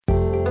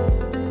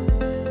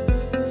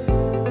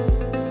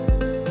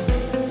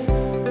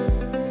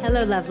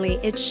Hello, lovely.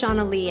 It's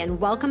Shauna Lee, and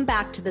welcome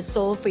back to the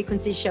Soul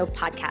Frequency Show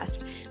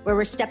podcast, where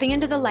we're stepping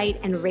into the light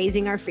and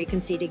raising our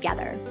frequency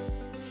together.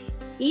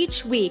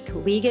 Each week,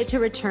 we get to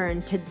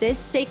return to this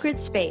sacred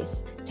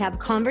space to have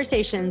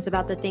conversations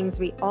about the things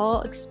we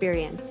all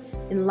experience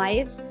in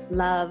life,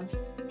 love,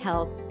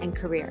 health, and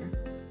career.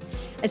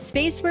 A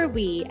space where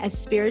we, as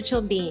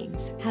spiritual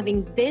beings,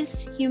 having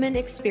this human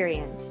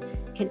experience,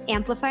 can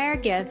amplify our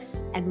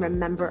gifts and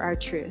remember our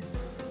truth.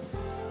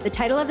 The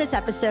title of this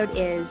episode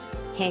is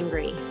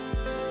Hangry.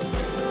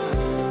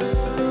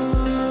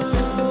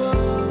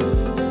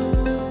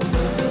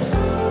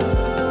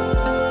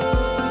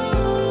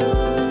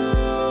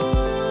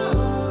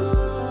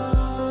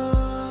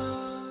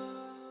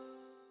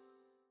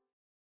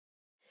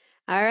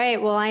 All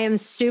right. Well, I am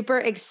super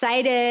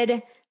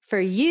excited for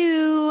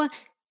you.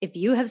 If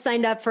you have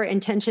signed up for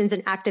Intentions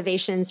and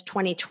Activations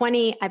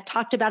 2020, I've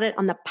talked about it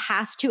on the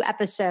past 2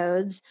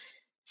 episodes,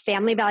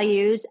 family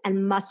values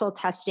and muscle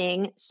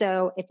testing.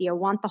 So if you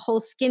want the whole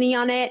skinny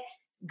on it,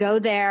 go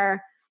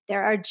there.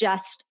 There are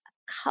just a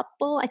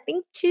couple, I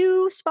think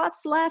 2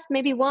 spots left,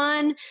 maybe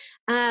 1.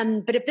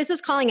 But if this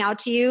is calling out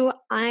to you,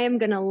 I am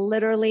going to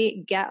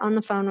literally get on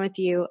the phone with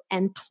you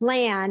and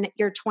plan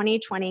your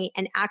 2020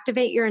 and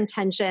activate your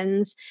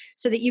intentions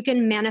so that you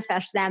can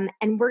manifest them.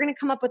 And we're going to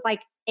come up with like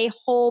a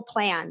whole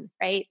plan,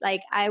 right?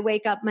 Like I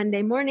wake up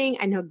Monday morning,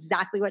 I know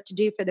exactly what to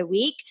do for the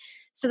week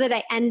so that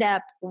I end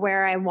up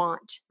where I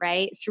want,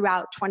 right?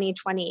 Throughout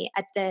 2020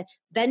 at the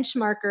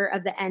benchmarker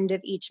of the end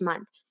of each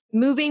month.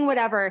 Moving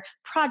whatever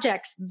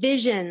projects,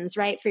 visions,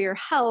 right? For your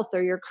health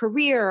or your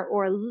career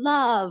or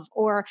love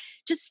or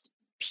just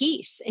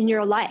peace in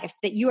your life,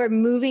 that you are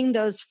moving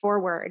those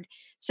forward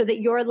so that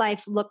your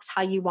life looks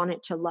how you want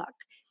it to look.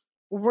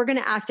 We're going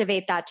to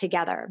activate that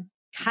together.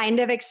 Kind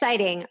of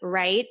exciting,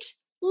 right?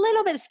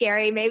 Little bit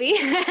scary maybe,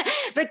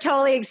 but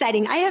totally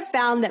exciting. I have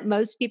found that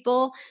most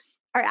people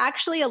are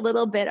actually a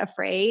little bit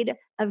afraid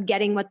of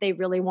getting what they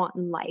really want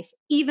in life,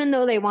 even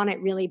though they want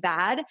it really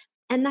bad.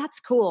 And that's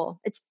cool.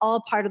 It's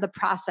all part of the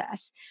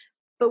process.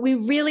 But we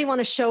really want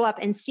to show up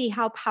and see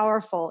how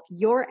powerful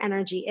your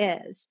energy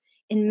is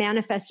in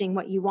manifesting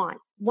what you want.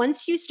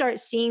 Once you start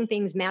seeing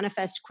things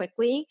manifest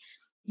quickly,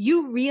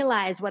 you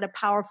realize what a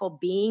powerful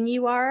being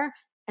you are,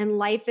 and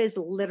life is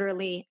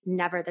literally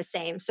never the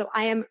same. So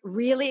I am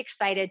really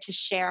excited to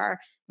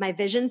share my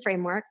vision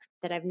framework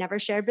that I've never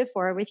shared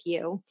before with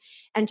you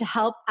and to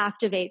help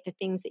activate the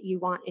things that you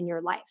want in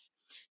your life.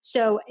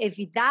 So if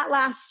that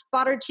last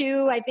spot or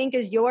 2, I think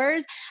is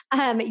yours,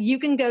 you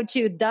can go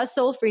to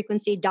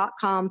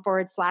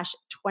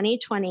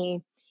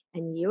thesoulfrequency.com/2020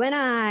 and you and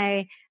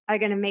I are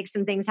going to make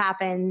some things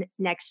happen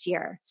next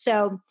year.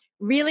 So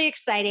really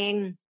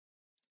exciting.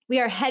 We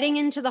are heading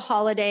into the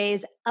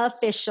holidays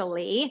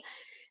officially.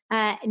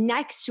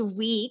 Next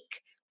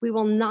week, we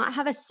will not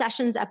have a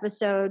sessions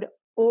episode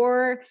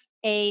or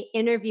a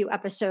interview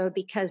episode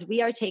because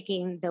we are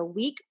taking the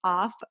week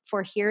off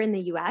for here in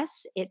the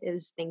US. It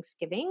is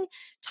Thanksgiving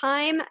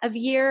time of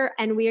year,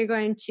 and we are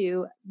going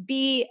to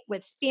be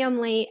with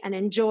family and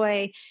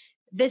enjoy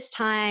this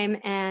time.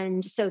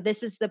 And so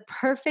this is the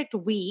perfect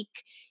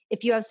week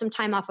if you have some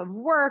time off of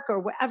work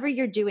or whatever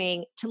you're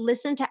doing to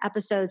listen to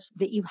episodes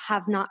that you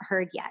have not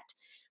heard yet.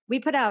 We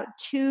put out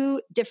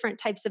 2 different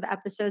types of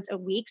episodes a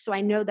week. So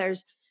I know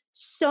there's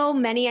so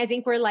many. I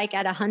think we're like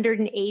at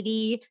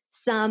 180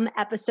 some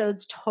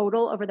episodes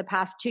total over the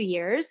past 2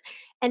 years.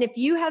 And if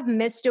you have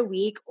missed a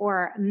week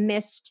or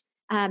missed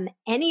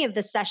any of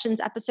the sessions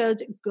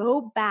episodes,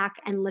 go back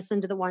and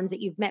listen to the ones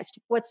that you've missed.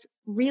 What's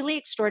really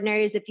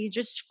extraordinary is if you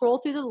just scroll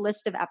through the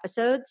list of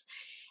episodes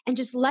and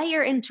just let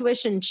your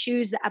intuition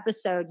choose the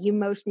episode you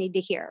most need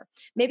to hear.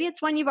 Maybe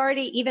it's one you've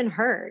already even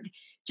heard.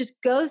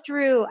 Just go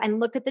through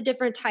and look at the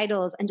different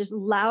titles and just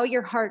allow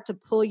your heart to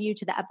pull you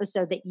to the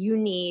episode that you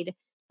need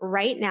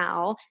right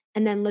now,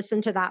 and then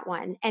listen to that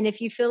one. And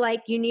if you feel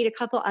like you need a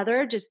couple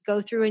other, just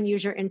go through and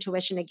use your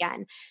intuition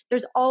again.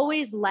 There's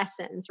always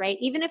lessons, right?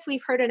 Even if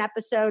we've heard an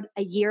episode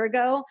a year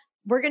ago,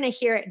 we're going to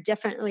hear it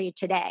differently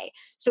today.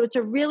 So it's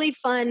a really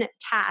fun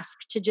task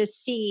to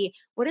just see,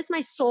 what is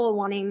my soul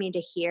wanting me to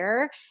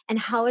hear and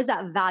how is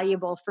that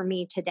valuable for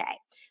me today?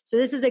 So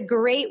this is a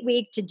great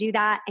week to do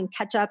that and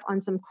catch up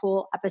on some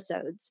cool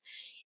episodes.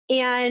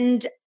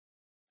 And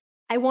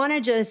I want to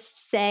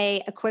just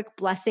say a quick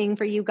blessing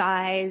for you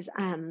guys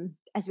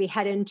as we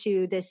head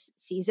into this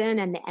season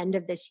and the end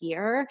of this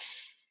year.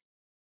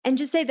 And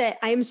just say that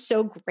I am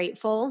so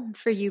grateful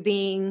for you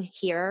being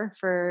here,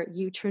 for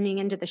you tuning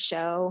into the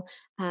show,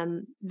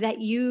 that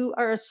you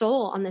are a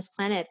soul on this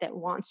planet that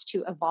wants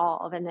to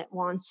evolve and that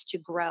wants to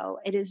grow.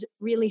 It is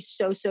really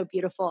so, so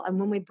beautiful. And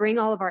when we bring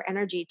all of our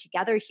energy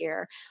together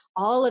here,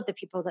 all of the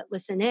people that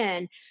listen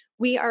in,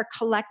 we are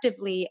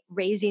collectively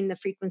raising the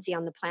frequency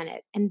on the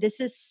planet. And this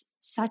is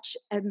such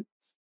a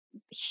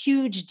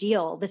huge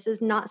deal. This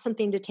is not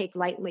something to take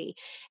lightly.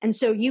 And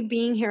so you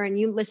being here and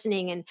you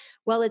listening, and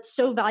while it's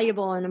so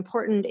valuable and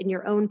important in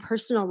your own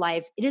personal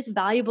life, it is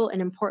valuable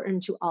and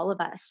important to all of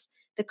us,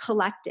 the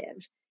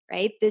collective,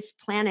 right? This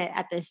planet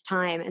at this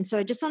time. And so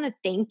I just want to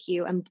thank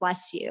you and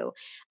bless you,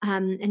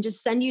 and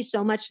just send you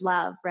so much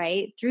love,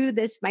 right? Through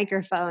this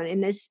microphone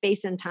in this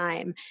space and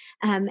time,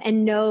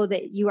 and know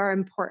that you are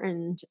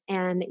important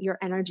and that your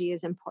energy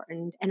is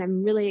important. And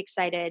I'm really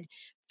excited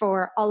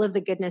for all of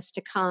the goodness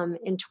to come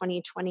in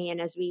 2020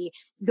 and as we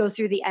go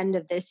through the end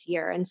of this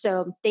year. And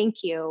so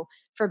thank you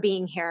for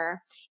being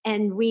here.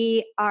 And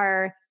we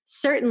are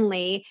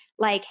certainly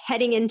like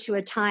heading into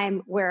a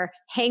time where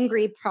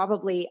hangry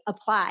probably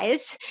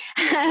applies.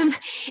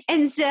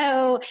 And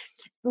so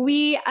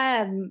we're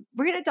going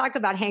to talk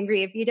about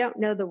hangry. If you don't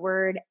know the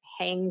word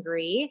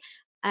hangry,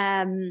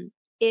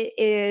 it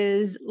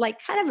is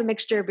like kind of a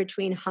mixture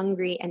between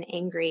hungry and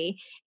angry.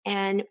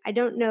 And I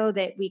don't know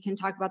that we can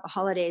talk about the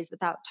holidays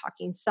without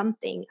talking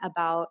something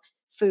about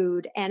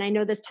food. And I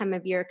know this time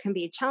of year can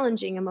be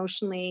challenging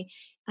emotionally,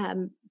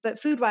 but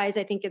food wise,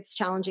 I think it's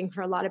challenging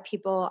for a lot of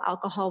people,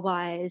 alcohol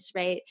wise,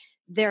 right?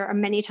 There are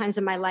many times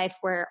in my life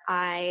where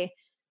I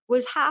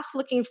was half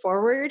looking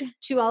forward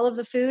to all of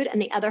the food, and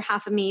the other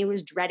half of me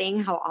was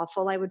dreading how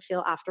awful I would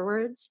feel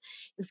afterwards.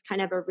 It was kind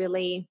of a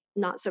really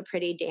not so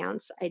pretty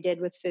dance I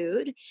did with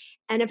food.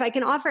 And if I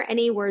can offer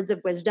any words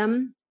of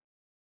wisdom,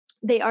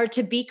 they are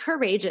to be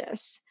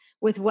courageous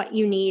with what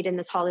you need in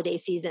this holiday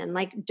season.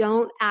 Like,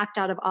 don't act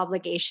out of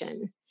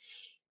obligation.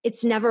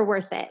 It's never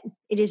worth it.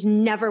 It is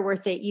never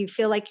worth it. You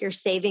feel like you're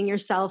saving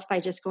yourself by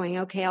just going,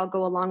 okay, I'll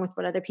go along with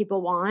what other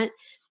people want.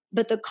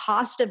 But the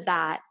cost of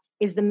that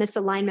is the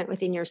misalignment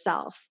within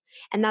yourself.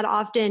 And that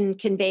often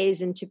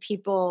conveys into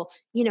people,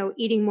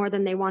 eating more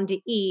than they want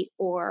to eat,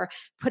 or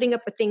putting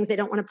up with things they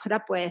don't want to put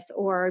up with,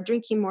 or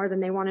drinking more than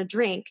they want to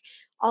drink.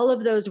 All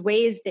of those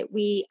ways that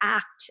we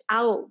act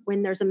out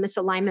when there's a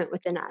misalignment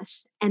within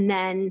us. And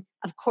then,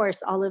 of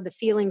course, all of the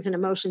feelings and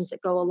emotions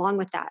that go along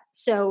with that.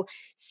 So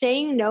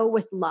saying no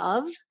with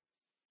love,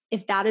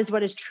 if that is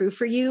what is true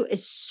for you,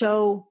 is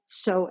so,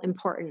 so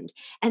important.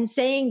 And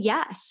saying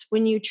yes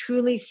when you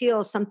truly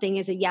feel something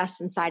is a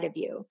yes inside of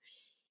you.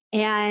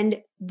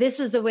 And this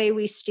is the way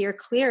we steer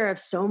clear of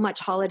so much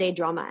holiday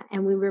drama,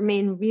 and we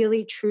remain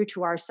really true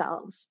to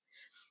ourselves.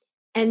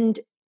 And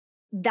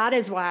that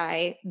is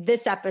why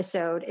this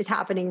episode is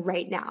happening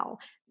right now,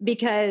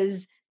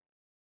 because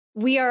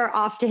we are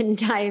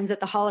oftentimes at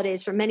the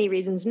holidays for many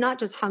reasons, not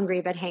just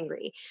hungry, but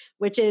hangry,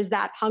 which is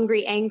that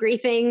hungry, angry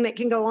thing that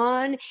can go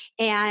on.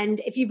 And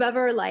if you've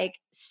ever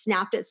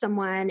snapped at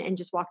someone and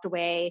just walked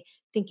away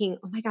thinking,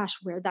 oh my gosh,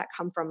 where'd that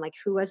come from? Like,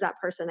 who was that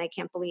person? I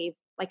can't believe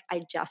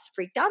I just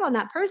freaked out on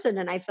that person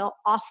and I felt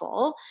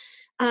awful.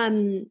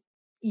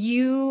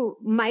 You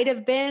might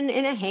have been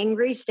in a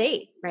hangry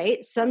state,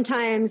 right?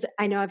 Sometimes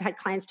I know I've had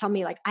clients tell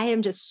me I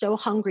am just so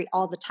hungry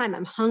all the time.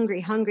 I'm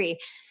hungry.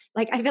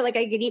 I feel like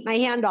I could eat my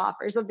hand off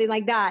or something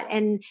like that.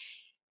 And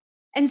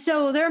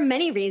so there are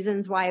many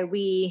reasons why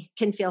we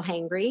can feel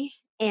hangry.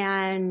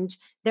 And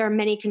there are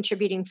many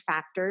contributing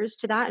factors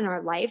to that in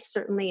our life.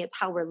 Certainly it's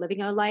how we're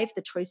living our life,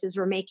 the choices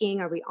we're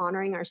making. Are we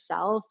honoring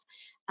ourselves?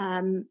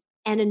 And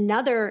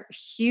another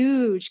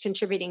huge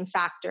contributing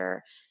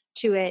factor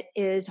to it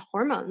is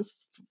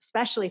hormones,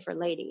 especially for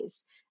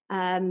ladies.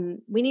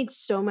 We need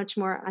so much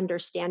more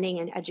understanding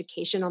and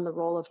education on the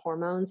role of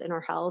hormones in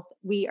our health.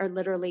 We are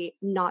literally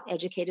not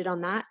educated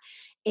on that.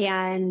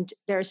 And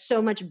there's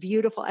so much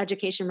beautiful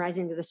education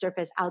rising to the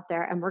surface out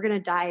there. And we're going to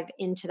dive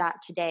into that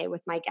today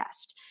with my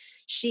guest.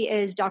 She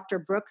is Dr.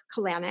 Brooke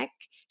Kalanick.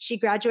 She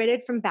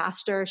graduated from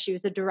Baxter. She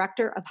was the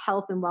director of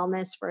health and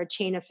wellness for a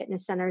chain of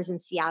fitness centers in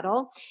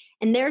Seattle.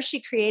 And there she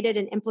created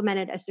and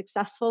implemented a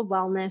successful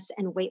wellness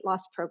and weight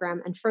loss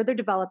program and further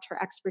developed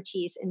her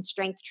expertise in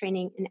strength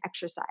training and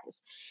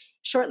exercise.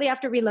 Shortly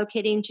after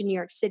relocating to New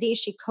York City,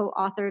 she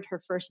co-authored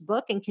her first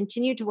book and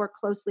continued to work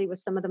closely with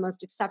some of the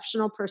most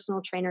exceptional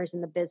personal trainers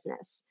in the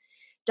business.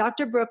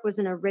 Dr. Brooke was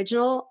an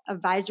original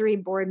advisory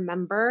board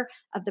member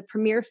of the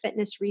premier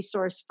fitness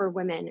resource for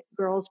women,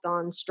 Girls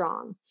Gone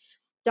Strong.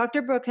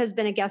 Dr. Brooke has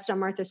been a guest on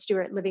Martha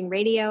Stewart Living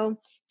Radio,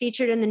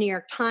 featured in the New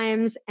York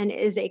Times, and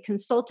is a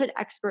consulted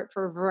expert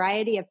for a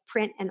variety of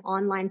print and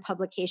online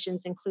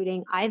publications,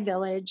 including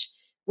iVillage,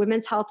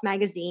 Women's Health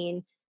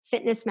Magazine,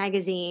 Fitness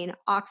Magazine,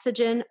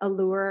 Oxygen,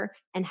 Allure,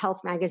 and Health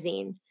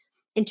Magazine.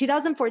 In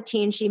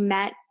 2014, she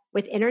met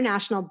with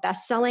international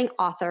best-selling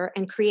author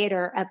and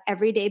creator of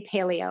Everyday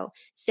Paleo,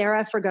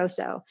 Sarah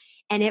Fragoso,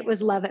 and it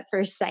was love at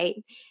first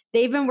sight.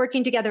 They've been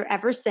working together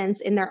ever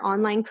since in their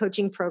online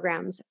coaching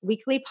programs,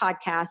 weekly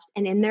podcast,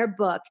 and in their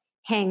book,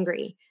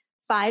 Hangry,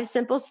 5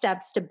 Simple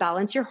Steps to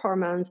Balance Your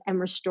Hormones and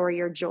Restore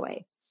Your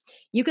Joy.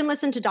 You can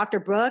listen to Dr.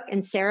 Brooke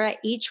and Sarah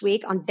each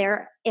week on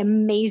their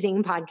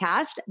amazing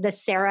podcast, The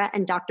Sarah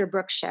and Dr.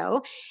 Brooke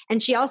Show.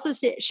 And she also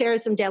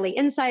shares some daily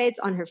insights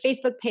on her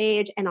Facebook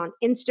page and on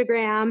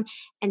Instagram.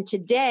 And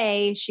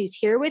today she's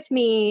here with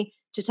me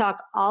to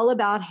talk all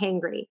about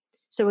Hangry.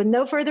 So with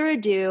no further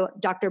ado,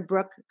 Dr.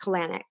 Brooke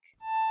Kalanick.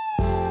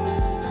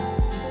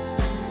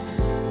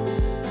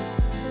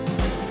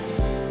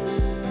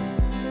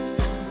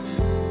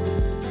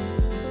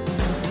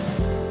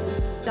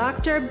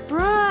 Dr.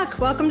 Brooke,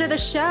 welcome to the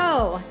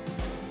show.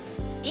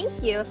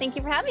 Thank you. Thank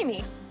you for having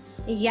me.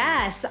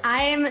 Yes,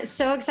 I'm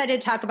so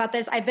excited to talk about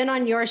this. I've been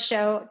on your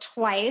show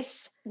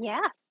twice.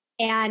 Yeah.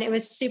 And it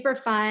was super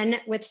fun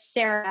with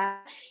Sarah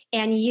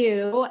and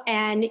you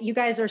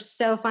guys are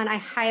so fun. I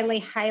highly,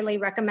 highly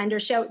recommend your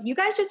show. You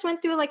guys just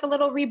went through like a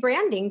little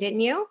rebranding, didn't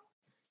you?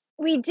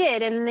 We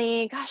did in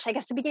the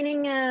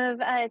beginning of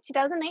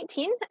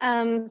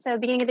 2019. So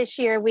beginning of this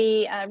year,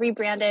 we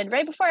rebranded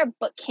right before our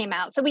book came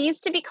out. So we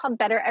used to be called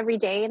Better Every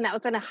Day, and that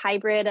was in a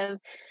hybrid of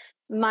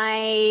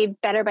my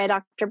Better by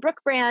Dr.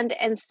 Brooke brand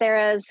and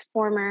Sarah's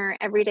former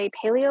Everyday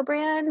Paleo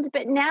brand.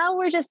 But now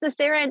we're just the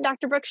Sarah and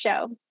Dr. Brooke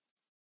show.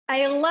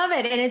 I love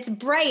it. And it's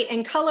bright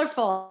and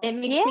colorful. It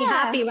makes me Yeah.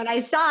 happy when I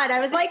saw it. I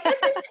was like,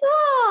 this is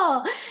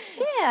cool.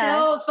 Yeah.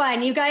 So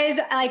fun. You guys,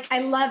 I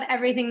love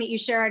everything that you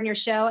share on your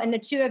show. And the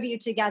two of you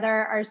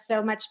together are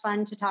so much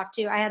fun to talk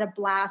to. I had a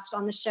blast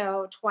on the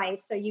show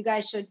twice. So you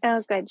guys should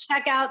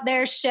check out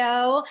their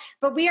show.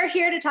 But we are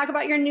here to talk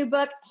about your new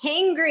book,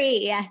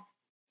 Hangry.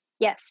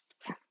 Yes.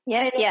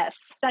 Yes.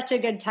 Such a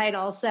good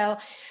title. So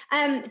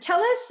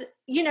tell us,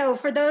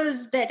 for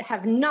those that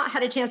have not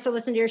had a chance to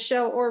listen to your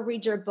show or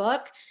read your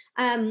book,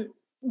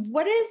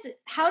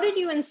 how did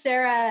you and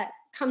Sarah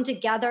come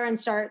together and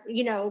start,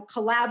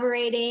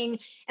 collaborating?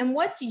 And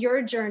what's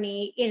your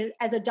journey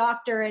as a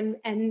doctor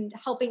and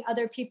helping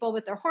other people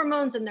with their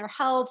hormones and their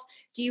health?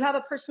 Do you have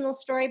a personal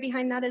story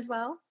behind that as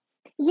well?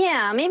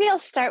 Yeah, maybe I'll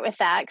start with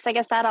that because I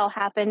guess that all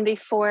happened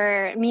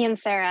before me and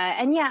Sarah.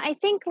 And yeah, I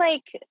think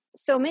like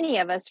so many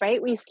of us,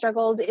 right? We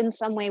struggled in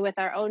some way with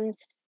our own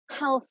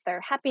health or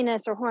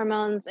happiness or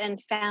hormones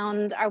and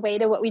found our way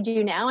to what we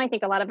do now. I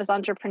think a lot of us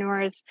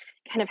entrepreneurs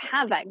kind of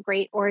have that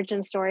great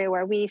origin story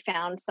where we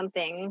found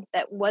something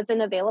that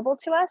wasn't available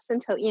to us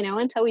until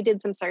we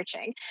did some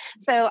searching.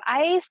 So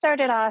I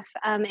started off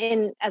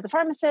as a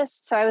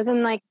pharmacist. So I was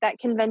in like that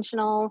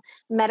conventional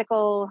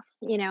medical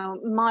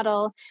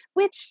model,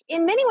 which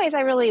in many ways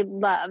I really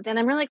loved. And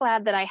I'm really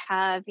glad that I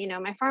have,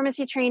 my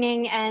pharmacy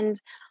training and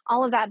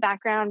all of that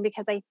background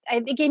because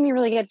it gave me a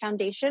really good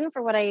foundation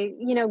for what I,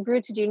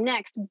 grew to do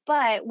next.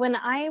 But when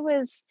I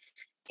was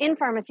in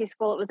pharmacy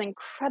school, it was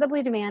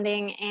incredibly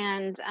demanding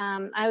and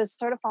I was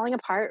sort of falling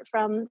apart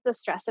from the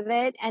stress of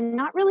it and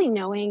not really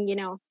knowing,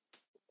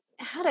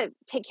 how to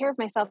take care of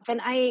myself.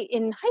 And I,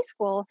 in high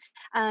school,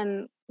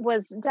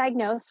 was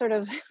diagnosed sort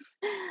of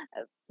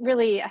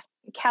really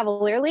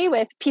cavalierly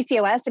with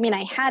PCOS. I mean,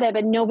 I had it,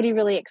 but nobody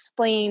really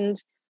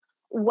explained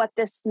what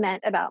this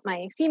meant about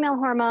my female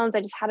hormones.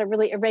 I just had a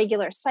really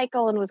irregular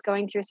cycle and was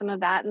going through some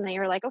of that. And they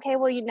were like, okay,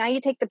 well, now you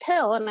take the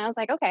pill. And I was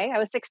like, okay, I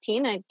was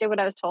 16. I did what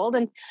I was told.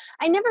 And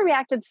I never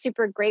reacted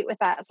super great with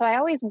that. So I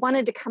always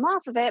wanted to come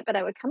off of it, but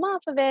I would come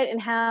off of it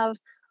and have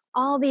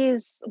all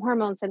these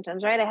hormone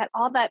symptoms, right? I had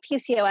all that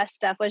PCOS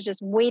stuff was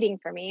just waiting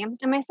for me.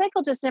 And my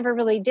cycle just never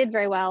really did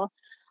very well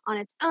on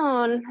its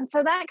own. And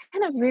so that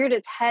kind of reared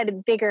its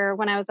head bigger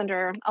when I was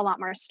under a lot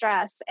more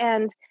stress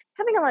and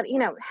having a lot,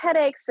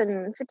 headaches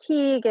and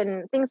fatigue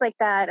and things like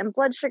that and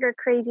blood sugar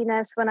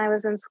craziness when I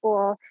was in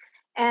school.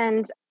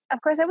 And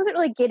of course, I wasn't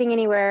really getting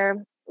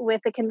anywhere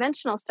with the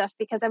conventional stuff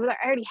because I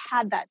already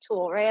had that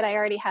tool, right? I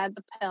already had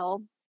the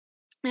pill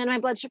and my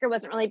blood sugar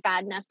wasn't really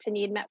bad enough to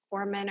need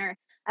metformin or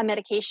a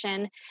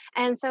medication.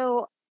 And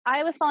so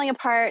I was falling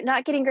apart,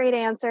 not getting great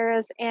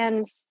answers,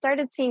 and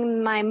started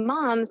seeing my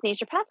mom's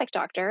naturopathic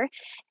doctor.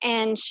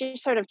 And she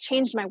sort of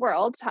changed my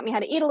world, taught me how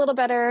to eat a little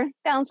better,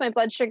 balance my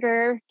blood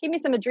sugar, gave me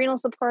some adrenal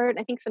support,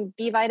 I think some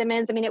B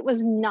vitamins. I mean, it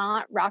was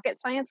not rocket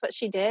science what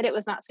she did. It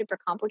was not super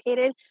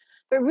complicated,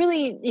 but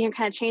really,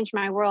 kind of changed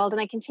my world.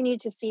 And I continued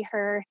to see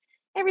her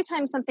every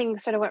time something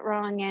sort of went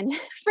wrong and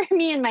for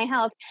me and my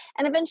health.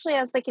 And eventually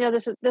I was like,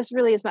 this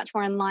really is much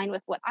more in line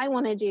with what I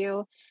want to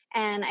do.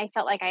 And I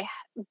felt like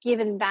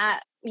given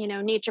that,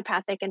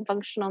 naturopathic and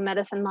functional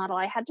medicine model,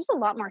 I had just a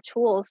lot more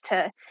tools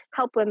to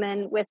help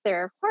women with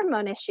their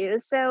hormone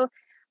issues. So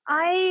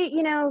I,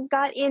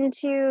 got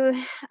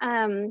into,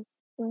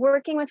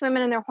 working with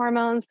women and their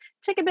hormones,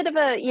 took a bit of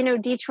a,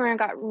 detour and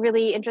got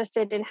really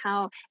interested in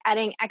how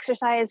adding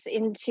exercise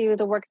into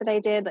the work that I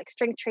did, like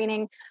strength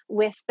training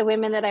with the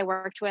women that I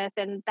worked with.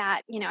 And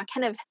that,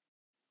 kind of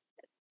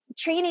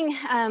training,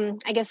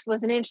 I guess,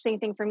 was an interesting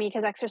thing for me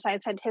because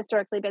exercise had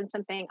historically been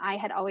something I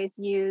had always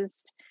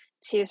used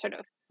to sort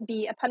of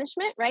be a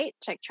punishment, right?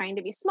 Like trying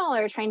to be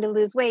smaller, trying to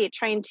lose weight,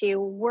 trying to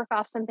work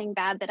off something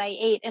bad that I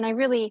ate. And I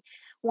really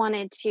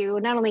wanted to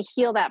not only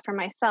heal that for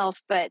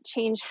myself, but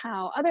change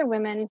how other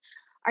women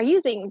are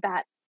using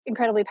that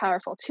incredibly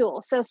powerful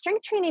tool. So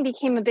strength training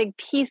became a big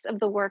piece of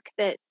the work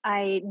that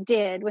I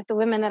did with the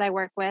women that I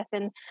work with.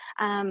 And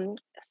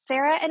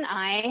Sarah and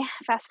I,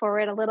 fast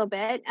forward a little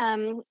bit,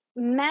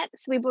 met.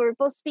 So we were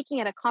both speaking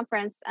at a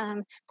conference.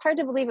 It's hard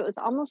to believe it was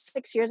almost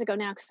 6 years ago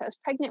now because I was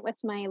pregnant with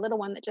my little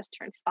one that just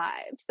turned 5.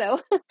 So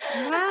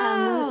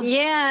wow.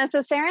 Yeah.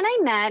 So Sarah and I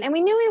met and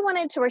we knew we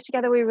wanted to work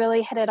together. We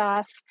really hit it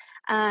off.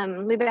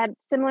 We've had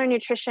similar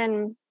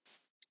nutrition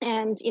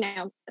and,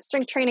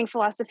 strength training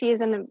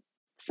philosophies and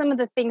some of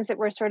the things that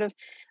were sort of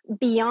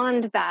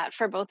beyond that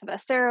for both of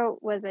us. Sarah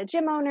was a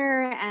gym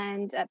owner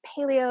and a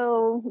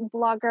paleo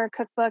blogger,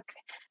 cookbook,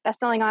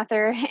 bestselling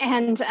author.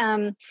 And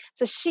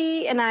so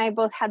she and I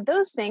both had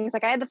those things.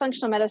 Like I had the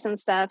functional medicine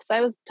stuff. So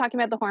I was talking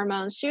about the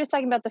hormones. She was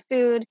talking about the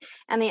food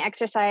and the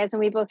exercise. And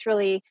we both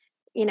really,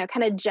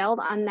 kind of gelled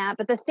on that.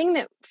 But the thing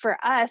that for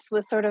us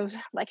was sort of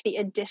like the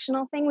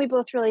additional thing we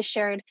both really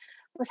shared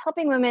was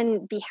helping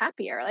women be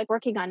happier, like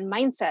working on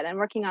mindset and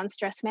working on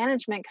stress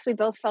management. Because we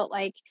both felt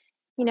like,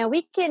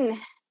 we can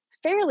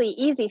fairly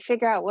easy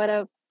figure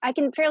out I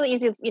can fairly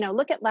easy,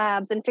 look at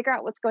labs and figure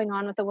out what's going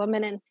on with a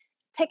woman and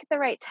pick the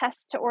right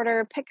tests to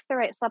order, pick the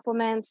right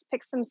supplements,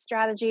 pick some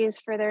strategies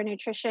for their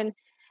nutrition.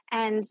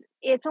 And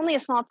it's only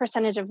a small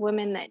percentage of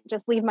women that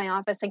just leave my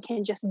office and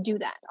can just do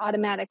that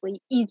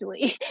automatically,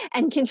 easily,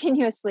 and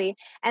continuously.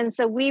 And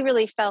so we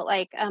really felt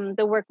like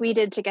the work we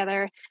did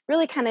together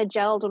really kind of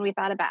gelled when we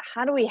thought about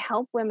how do we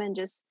help women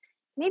just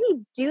maybe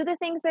do the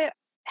things that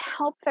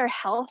help their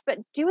health, but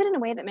do it in a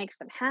way that makes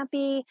them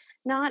happy,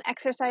 not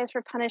exercise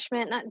for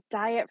punishment, not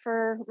diet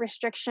for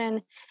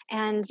restriction.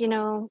 And,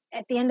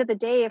 at the end of the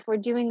day, if we're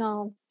doing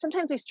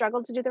sometimes we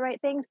struggle to do the right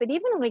things, but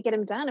even when we get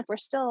them done, if we're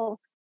still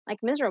like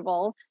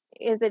miserable,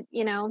 is it,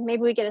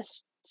 maybe we get a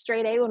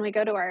straight A when we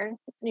go to our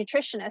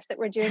nutritionist that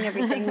we're doing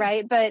everything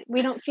right, but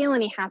we don't feel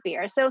any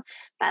happier. So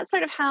that's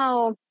sort of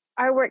how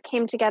our work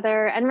came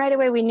together. And right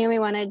away we knew we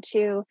wanted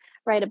to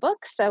write a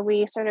book. So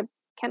we started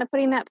kind of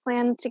putting that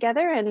plan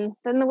together. And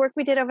then the work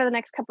we did over the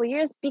next couple of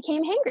years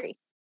became Hangry.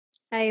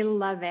 I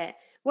love it.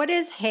 What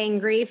is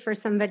hangry for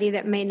somebody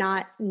that may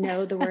not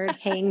know the word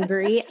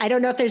hangry? I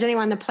don't know if there's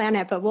anyone on the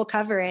planet, but we'll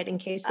cover it in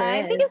case there I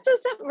is. think it's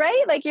just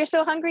right. Like you're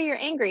so hungry,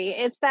 you're angry.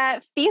 It's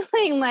that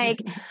feeling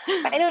like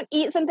if I don't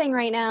eat something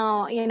right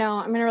now, I'm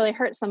going to really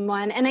hurt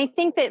someone. And I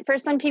think that for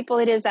some people,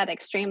 it is that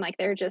extreme. Like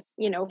they're just,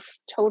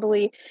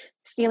 totally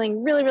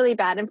feeling really, really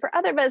bad. And for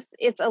other of us,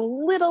 it's a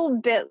little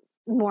bit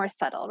more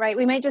subtle, right?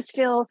 We might just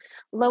feel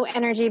low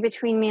energy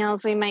between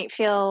meals. We might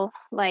feel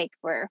like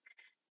we're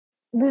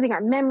losing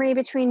our memory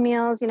between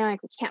meals,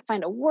 like we can't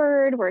find a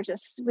word.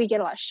 We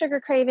get a lot of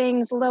sugar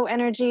cravings, low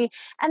energy.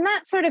 And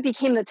that sort of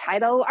became the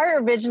title. Our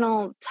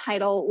original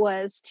title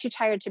was Too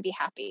Tired to Be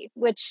Happy,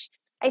 which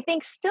I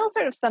think still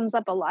sort of sums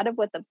up a lot of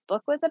what the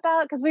book was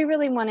about, because we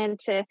really wanted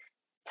to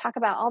talk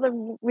about all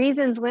the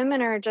reasons women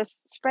are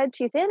just spread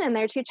too thin and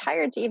they're too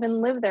tired to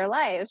even live their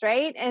lives,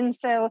 right? And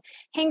so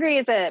Hangry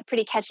is a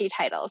pretty catchy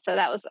title. So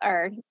that was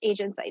our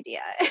agent's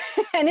idea.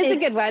 And it's a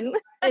good one.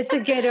 It's a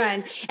good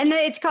one. And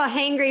it's called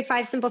Hangry,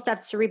 5 Simple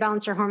Steps to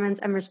Rebalance Your Hormones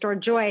and Restore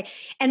Joy.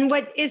 And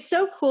what is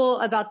so cool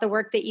about the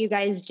work that you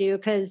guys do,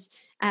 because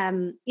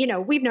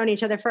we've known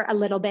each other for a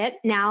little bit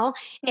now,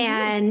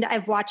 and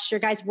I've watched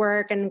your guys'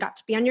 work and got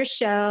to be on your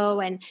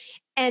show.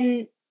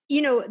 And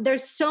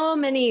there's so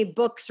many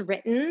books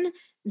written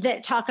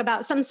that talk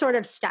about some sort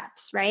of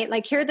steps, right?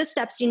 Like here are the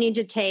steps you need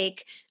to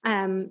take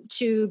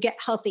to get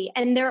healthy.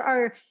 And there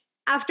are,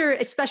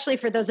 especially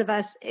for those of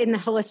us in the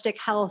holistic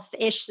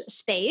health-ish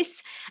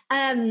space,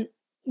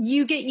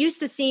 you get used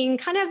to seeing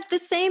kind of the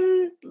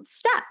same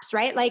steps,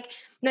 right? Like it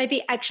might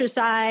be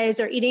exercise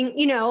or eating,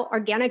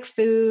 organic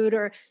food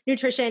or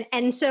nutrition.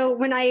 And so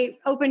when I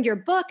opened your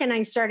book and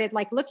I started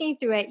like looking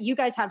through it, you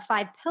guys have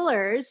 5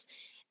 pillars.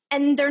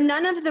 And they're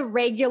none of the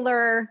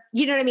regular,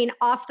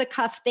 off the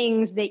cuff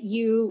things that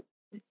you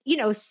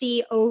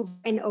see over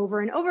and over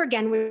and over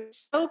again, which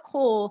is so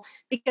cool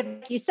because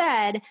like you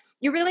said,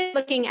 you're really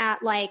looking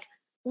at like,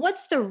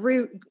 what's the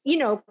root,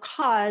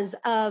 cause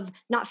of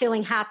not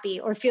feeling happy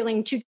or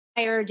feeling too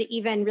tired to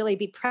even really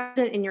be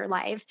present in your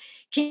life.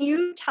 Can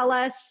you tell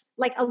us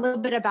like a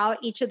little bit about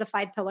each of the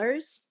 5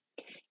 pillars?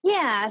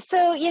 Yeah.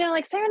 So,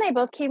 like Sarah and I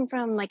both came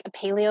from like a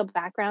paleo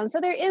background. So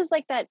there is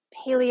like that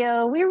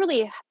paleo, we were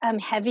really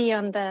heavy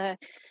on the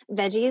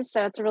veggies.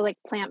 So it's a really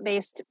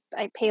plant-based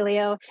like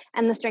paleo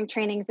and the strength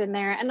trainings in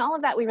there and all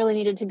of that we really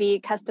needed to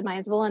be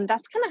customizable. And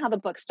that's kind of how the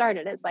book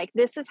started. It's like,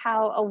 this is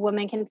how a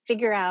woman can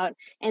figure out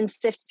and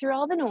sift through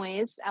all the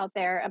noise out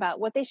there about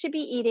what they should be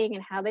eating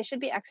and how they should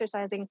be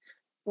exercising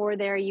for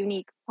their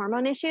unique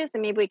hormone issues.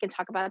 And maybe we can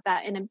talk about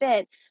that in a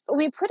bit. But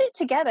when we put it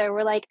together,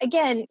 we're like,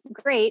 again,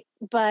 great,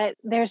 but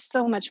there's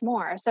so much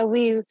more. So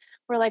we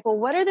were like, well,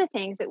 what are the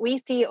things that we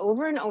see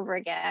over and over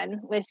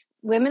again with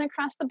women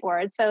across the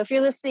board? So if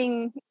you're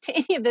listening to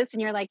any of this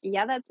and you're like,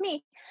 yeah, that's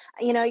me,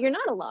 you're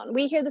not alone.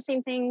 We hear the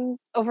same thing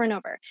over and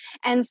over.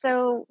 And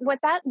so what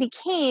that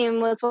became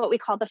was what we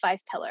call the 5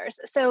 pillars.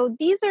 So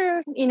these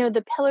are,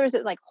 the pillars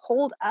that like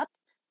hold up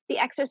the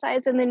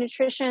exercise and the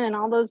nutrition and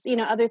all those,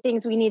 other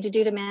things we need to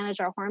do to manage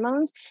our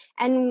hormones.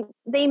 And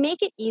they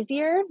make it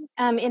easier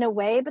in a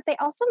way, but they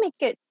also make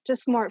it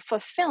just more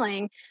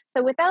fulfilling.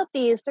 So without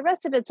these, the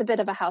rest of it's a bit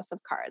of a house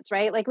of cards,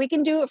 right? Like we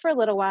can do it for a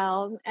little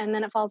while and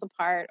then it falls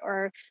apart,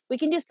 or we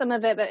can do some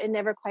of it, but it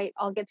never quite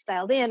all gets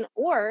dialed in.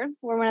 Or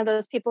we're one of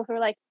those people who are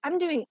like, I'm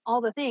doing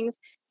all the things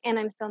and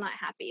I'm still not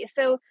happy.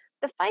 So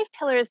the 5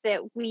 pillars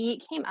that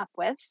we came up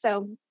with,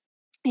 so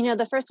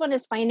the first one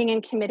is finding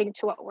and committing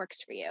to what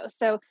works for you.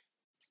 So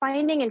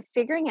finding and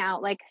figuring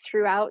out, like,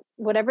 throughout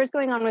whatever's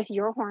going on with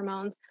your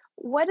hormones,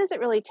 what does it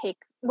really take?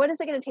 What is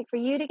it going to take for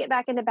you to get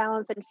back into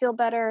balance and feel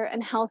better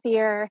and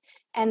healthier?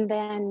 And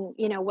then,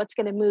 what's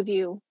going to move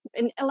you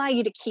and allow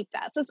you to keep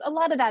that. So a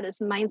lot of that is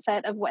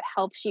mindset of what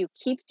helps you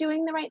keep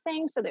doing the right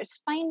thing. So there's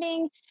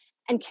finding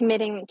and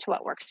committing to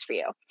what works for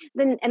you.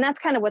 Then, and that's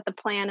kind of what the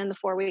plan in the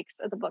 4 weeks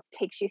of the book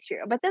takes you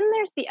through. But then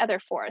there's the other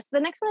four. So the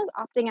next one is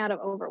opting out of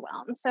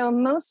overwhelm. So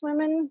most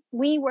women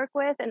we work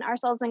with, and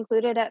ourselves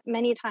included at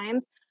many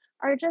times,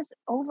 are just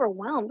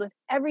overwhelmed with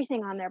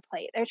everything on their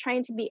plate. They're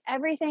trying to be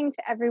everything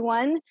to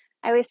everyone.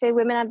 I always say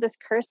women have this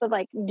curse of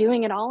like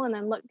doing it all and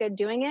then look good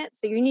doing it.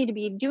 So you need to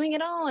be doing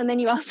it all. And then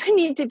you also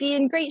need to be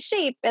in great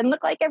shape and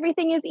look like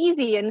everything is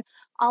easy and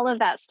all of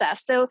that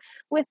stuff. So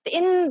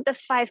within the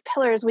 5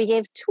 pillars, we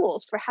gave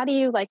tools for how do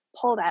you like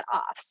pull that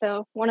off.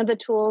 So one of the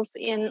tools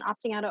in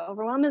opting out of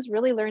overwhelm is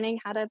really learning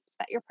how to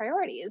set your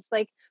priorities.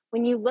 Like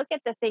when you look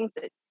at the things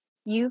that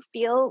you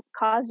feel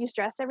cause you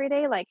stress every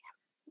day, like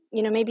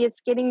maybe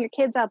it's getting your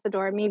kids out the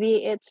door.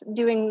 Maybe it's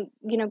doing,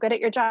 good at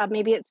your job.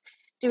 Maybe it's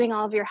doing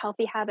all of your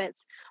healthy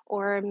habits,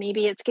 or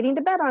maybe it's getting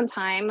to bed on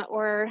time,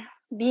 or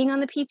being on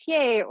the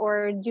PTA,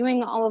 or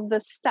doing all of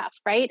this stuff,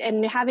 right?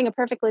 And having a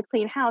perfectly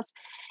clean house.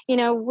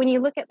 When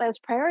you look at those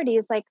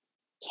priorities, like,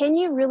 can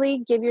you really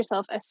give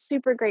yourself a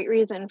super great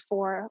reason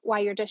for why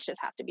your dishes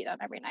have to be done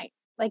every night?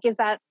 Like, is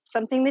that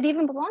something that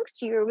even belongs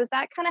to you? Or was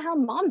that kind of how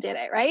mom did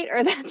it, right?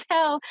 Or that's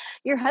how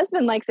your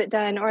husband likes it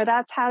done, or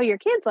that's how your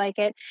kids like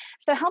it.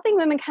 So helping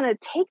women kind of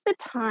take the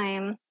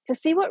time to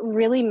see what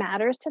really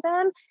matters to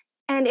them.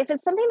 And if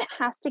it's something that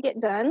has to get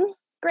done,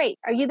 great.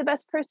 Are you the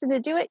best person to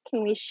do it?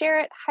 Can we share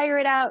it, hire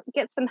it out,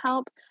 get some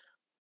help?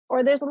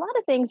 Or there's a lot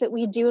of things that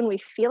we do and we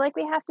feel like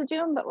we have to do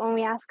them, but when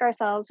we ask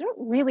ourselves, we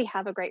don't really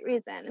have a great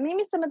reason. And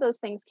maybe some of those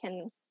things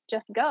can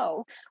just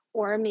go,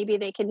 or maybe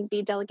they can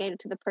be delegated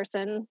to the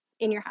person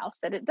in your house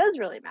that it does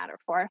really matter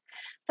for.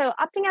 So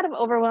opting out of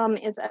overwhelm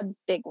is a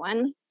big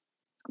one.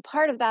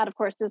 Part of that, of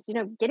course, is,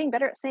 getting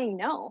better at saying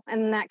no.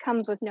 And that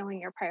comes with knowing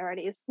your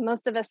priorities.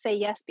 Most of us say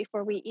yes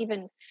before we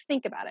even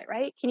think about it,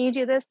 right? Can you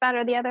do this, that,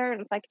 or the other?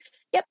 And it's like,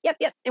 yep, yep,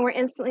 yep. And we're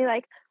instantly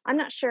like, I'm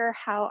not sure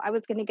how I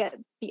was going to get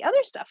the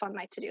other stuff on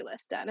my to-do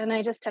list done. And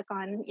I just took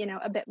on,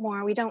 a bit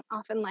more. We don't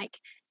often like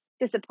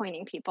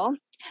disappointing people.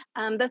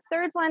 The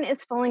third one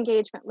is full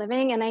engagement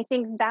living. And I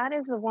think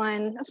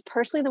that's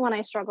personally the one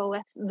I struggle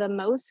with the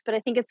most, but I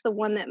think it's the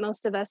one that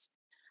most of us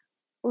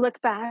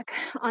look back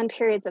on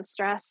periods of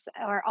stress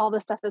or all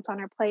the stuff that's on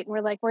our plate, and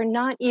we're like, we're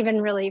not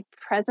even really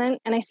present.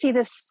 And I see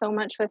this so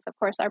much with, of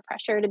course, our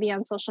pressure to be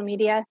on social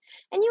media.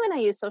 And you and I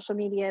use social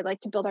media like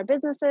to build our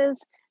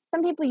businesses.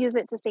 Some people use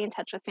it to stay in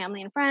touch with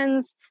family and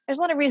friends. There's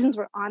a lot of reasons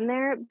we're on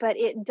there, but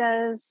it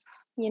does,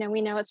 we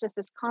know it's just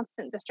this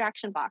constant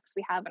distraction box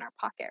we have in our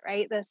pocket,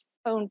 right? This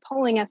phone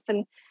pulling us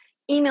and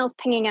emails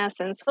pinging us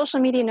and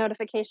social media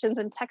notifications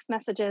and text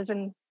messages,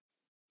 and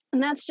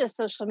that's just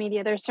social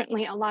media. There's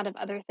certainly a lot of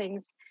other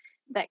things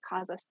that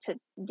cause us to,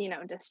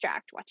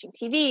 distract, watching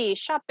TV,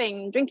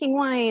 shopping, drinking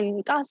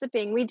wine,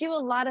 gossiping. We do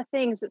a lot of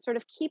things that sort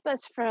of keep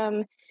us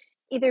from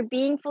either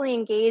being fully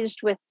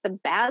engaged with the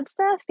bad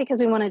stuff because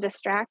we want to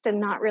distract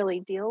and not really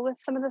deal with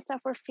some of the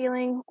stuff we're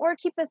feeling, or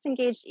keep us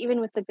engaged even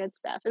with the good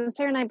stuff. And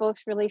Sarah and I both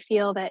really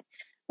feel that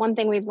one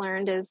thing we've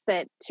learned is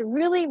that to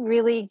really,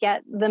 really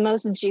get the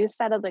most juice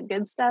out of the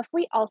good stuff,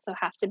 we also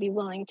have to be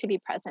willing to be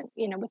present,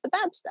 with the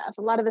bad stuff.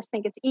 A lot of us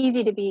think it's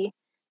easy to be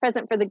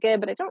present for the good,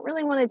 but I don't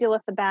really want to deal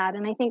with the bad.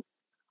 And I think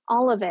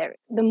all of it,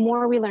 the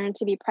more we learn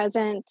to be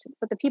present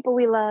with the people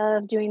we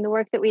love, doing the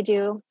work that we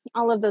do,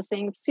 all of those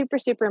things, super,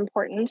 super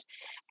important.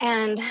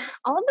 And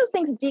all of those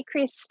things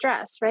decrease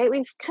stress, right?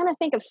 We kind of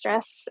think of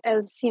stress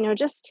as,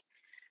 just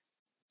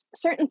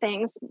certain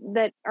things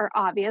that are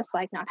obvious,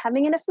 like not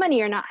having enough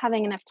money or not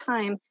having enough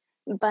time.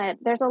 But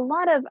there's a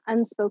lot of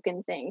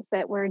unspoken things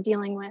that we're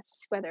dealing with,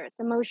 whether it's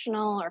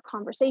emotional or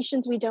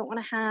conversations we don't want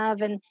to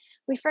have. And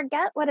we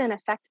forget what an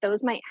effect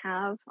those might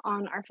have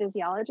on our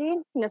physiology.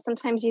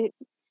 Sometimes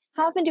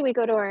how often do we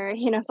go to our,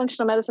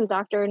 functional medicine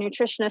doctor or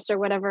nutritionist or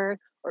whatever,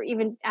 or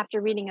even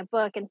after reading a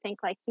book and think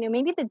like,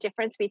 maybe the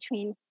difference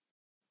between,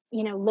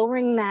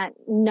 lowering that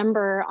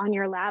number on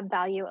your lab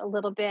value a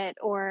little bit,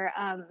 or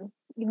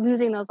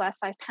losing those last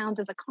 5 pounds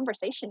is a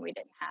conversation we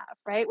didn't have,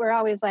 right? We're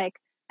always like,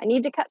 I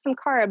need to cut some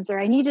carbs, or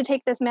I need to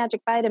take this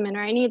magic vitamin,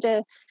 or I need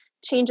to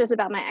change this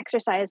about my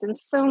exercise. And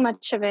so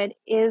much of it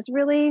is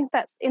really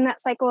that's in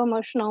that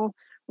psycho-emotional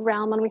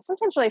realm. And we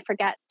sometimes really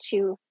forget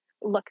to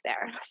look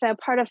there. So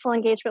part of full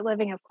engagement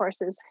living, of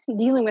course, is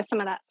dealing with some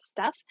of that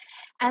stuff.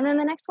 And then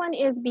the next one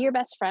is be your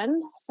best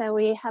friend. So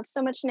we have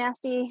so much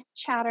nasty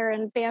chatter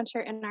and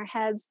banter in our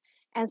heads,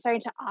 and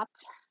starting to opt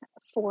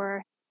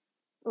for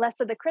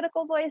less of the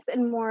critical voice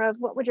and more of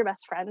what would your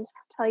best friend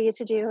tell you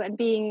to do, and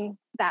being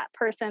that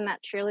person,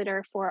 that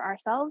cheerleader for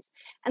ourselves.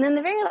 And then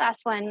the very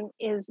last one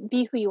is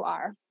be who you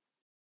are.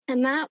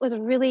 And that was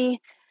really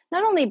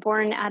not only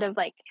born out of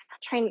like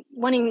we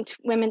want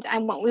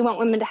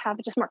women to have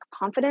just more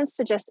confidence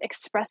to just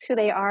express who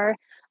they are,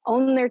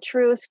 own their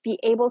truth, be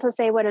able to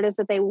say what it is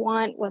that they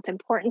want, what's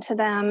important to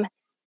them,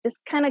 this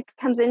kind of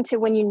comes into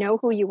when you know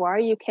who you are,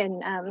 you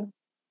can,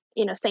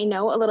 say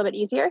no a little bit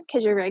easier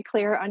because you're very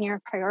clear on your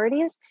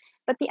priorities.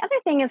 But the other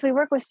thing is we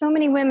work with so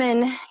many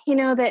women,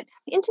 that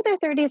into their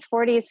 30s,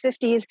 40s,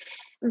 50s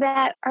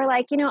that are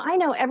like, I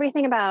know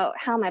everything about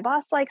how my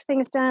boss likes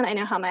things done. I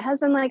know how my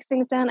husband likes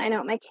things done. I know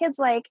what my kids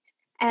like.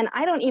 And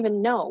I don't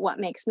even know what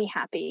makes me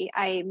happy.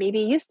 I maybe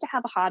used to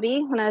have a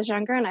hobby when I was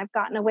younger and I've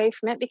gotten away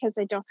from it because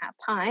I don't have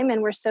time.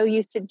 And we're so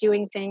used to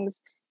doing things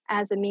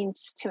as a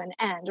means to an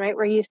end, right?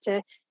 We're used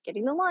to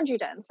getting the laundry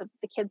done so that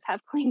the kids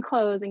have clean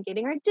clothes and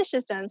getting our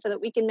dishes done so that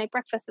we can make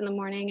breakfast in the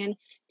morning and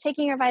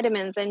taking our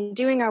vitamins and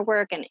doing our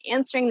work and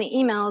answering the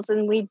emails.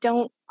 And we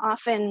don't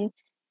often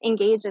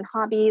engage in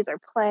hobbies or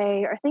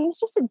play or things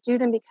just to do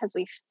them because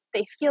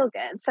they feel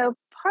good. So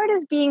part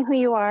of being who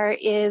you are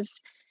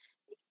is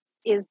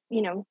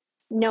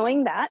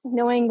knowing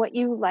what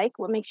you like,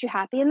 what makes you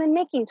happy, and then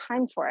making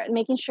time for it,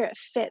 making sure it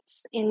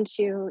fits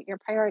into your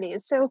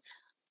priorities. So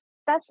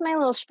that's my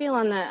little spiel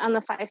on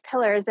the 5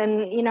 pillars.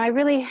 And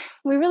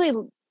we really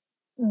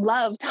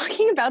love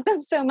talking about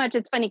them so much.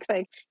 It's funny because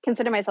I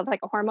consider myself like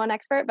a hormone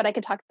expert, but I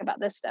could talk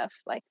about this stuff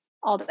like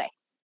all day.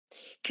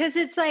 Because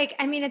it's like,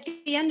 I mean, at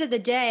the end of the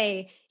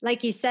day,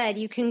 like you said,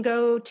 you can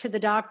go to the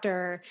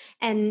doctor.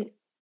 And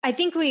I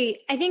think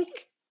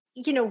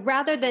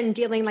rather than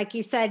dealing, like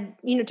you said,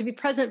 to be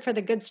present for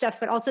the good stuff,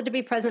 but also to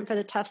be present for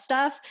the tough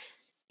stuff,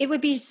 it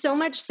would be so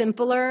much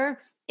simpler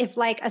if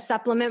like a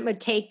supplement would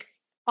take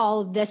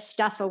all this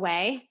stuff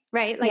away,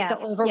 right? Like the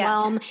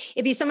overwhelm.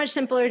 It'd be so much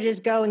simpler to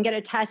just go and get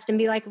a test and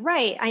be like,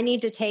 right, I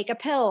need to take a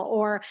pill,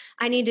 or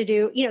I need to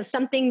do,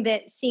 something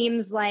that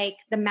seems like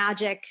the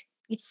magic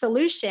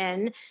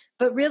solution.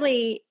 But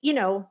really,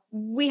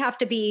 we have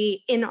to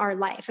be in our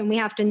life and we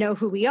have to know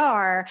who we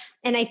are.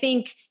 And I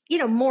think,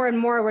 more and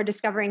more we're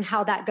discovering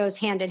how that goes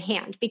hand in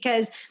hand,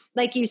 because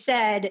like you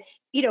said,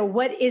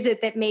 what is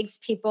it that makes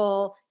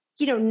people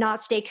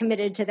not stay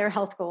committed to their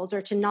health goals,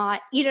 or to not,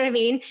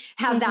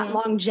 have that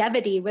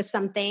longevity with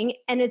something.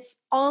 And it's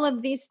all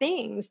of these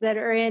things that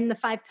are in the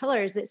 5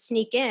 pillars that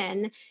sneak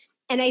in.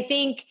 And I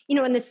think,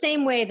 in the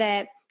same way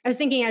that I was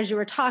thinking as you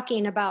were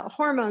talking about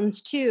hormones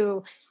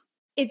too,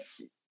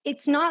 it's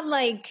not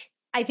like,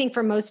 I think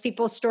for most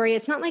people's story,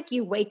 it's not like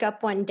you wake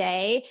up one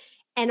day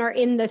and are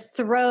in the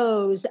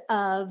throes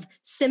of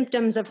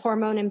symptoms of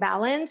hormone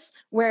imbalance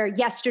where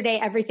yesterday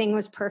everything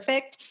was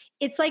perfect.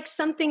 It's like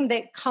something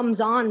that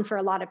comes on for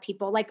a lot of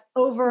people, like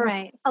over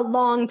a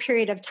long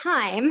period of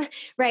time,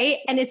 right?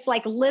 And it's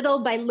like little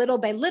by little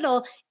by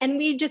little, and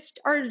we just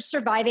are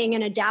surviving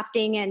and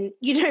adapting and,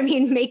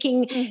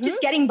 making, just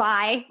getting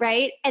by,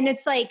 right? And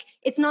it's like,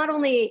 it's not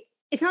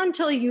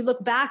until you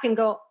look back and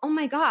go, oh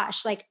my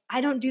gosh, like I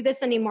don't do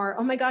this anymore.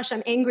 Oh my gosh,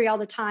 I'm angry all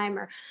the time.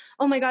 Or,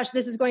 oh my gosh,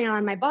 this is going on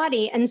in my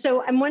body. And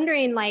so I'm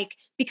wondering, like,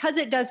 because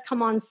it does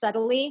come on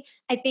subtly,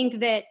 I think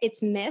that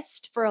it's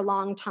missed for a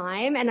long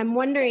time. And I'm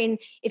wondering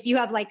if you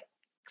have like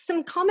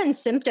some common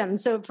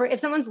symptoms. So if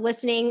someone's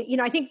listening,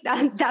 I think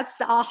that's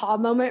the aha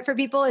moment for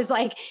people, is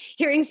like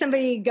hearing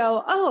somebody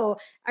go, oh,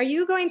 are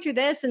you going through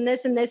this and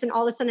this and this? And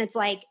all of a sudden it's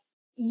like,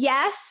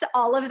 yes,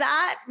 all of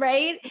that,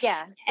 right?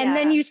 Yeah. And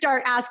then you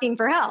start asking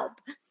for help.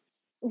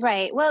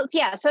 Right. Well,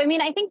 yeah. So, I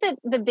mean, I think that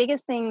the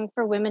biggest thing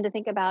for women to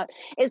think about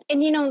is,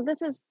 and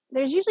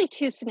there's usually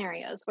 2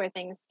 scenarios where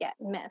things get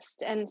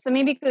missed. And so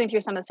maybe going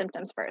through some of the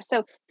symptoms first.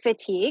 So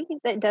fatigue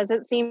that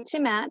doesn't seem to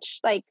match,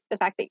 like the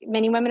fact that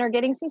many women are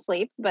getting some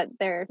sleep, but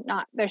they're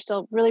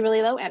still really,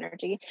 really low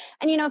energy.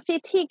 And,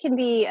 fatigue can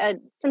be a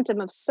symptom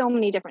of so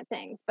many different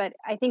things, but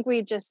I think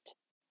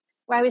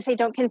why we say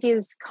don't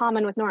confuse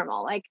common with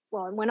normal. Like,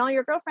 well, when all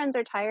your girlfriends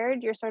are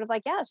tired, you're sort of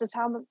like, yeah, it's just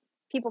how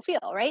people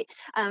feel, right?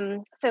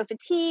 So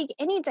fatigue,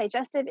 any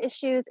digestive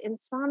issues,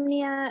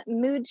 insomnia,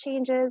 mood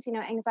changes,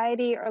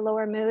 anxiety or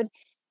lower mood,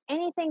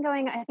 anything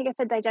going, I think I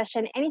said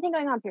digestion, anything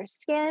going on with your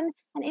skin,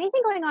 and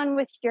anything going on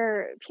with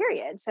your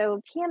period. So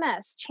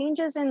PMS,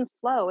 changes in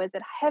flow. Is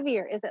it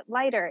heavier? Is it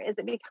lighter? Is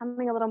it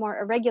becoming a little more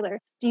irregular?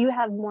 Do you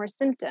have more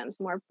symptoms,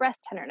 more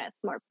breast tenderness,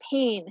 more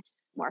pain,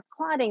 more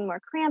clotting, more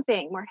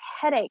cramping, more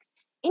headaches?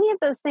 Any of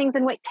those things.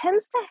 And what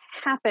tends to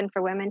happen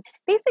for women,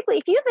 basically,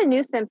 if you have a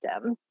new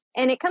symptom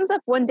and it comes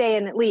up one day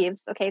and it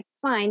leaves, okay,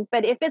 fine.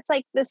 But if it's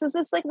like, this is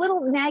this like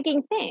little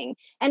nagging thing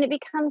and it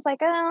becomes like,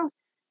 oh,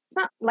 it's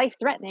not life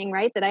threatening,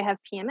 right? That I have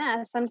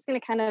PMS. I'm just going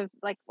to kind of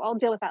like, well, I'll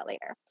deal with that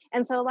later.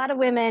 And so a lot of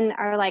women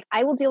are like,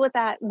 I will deal with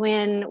that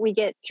when we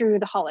get through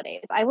the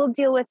holidays. I will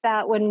deal with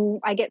that when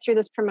I get through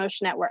this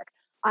promotion at work.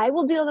 I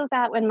will deal with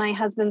that when my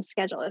husband's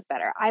schedule is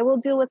better. I will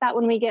deal with that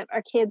when we get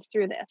our kids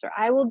through this, or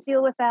I will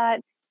deal with that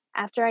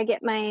after I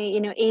get my,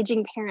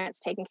 aging parents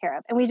taken care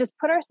of. And we just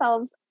put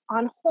ourselves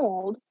on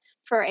hold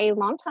for a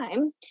long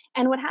time.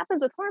 And what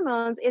happens with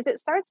hormones is it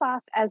starts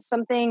off as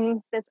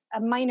something that's a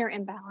minor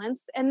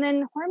imbalance. And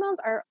then hormones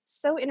are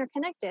so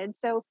interconnected.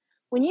 So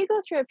when you go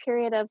through a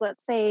period of,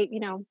 let's say,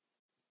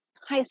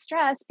 high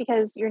stress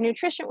because your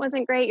nutrition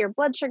wasn't great, your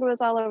blood sugar was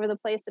all over the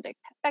place, it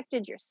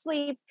affected your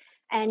sleep,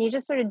 and you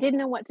just sort of didn't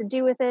know what to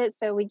do with it.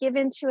 So we give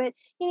into it.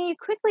 You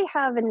quickly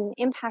have an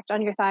impact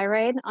on your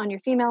thyroid, on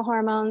your female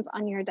hormones,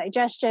 on your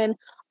digestion,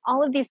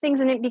 all of these things.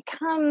 And it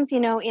becomes,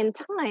 in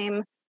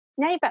time,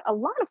 now you've got a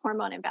lot of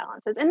hormone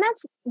imbalances. And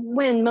that's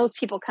when most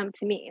people come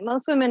to me.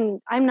 Most women,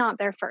 I'm not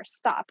their first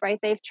stop, right?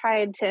 They've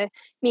tried to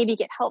maybe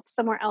get help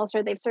somewhere else,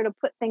 or they've sort of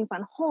put things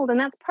on hold. And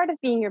that's part of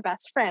being your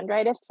best friend,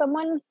 right? If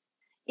someone,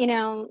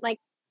 like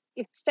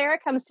if Sarah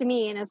comes to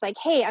me and is like,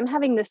 hey, I'm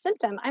having this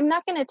symptom, I'm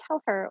not going to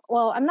tell her,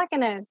 well, I'm not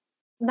going to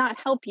not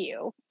help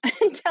you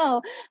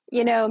until,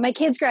 my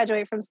kids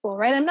graduate from school,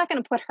 right? I'm not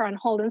going to put her on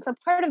hold. And so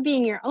part of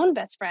being your own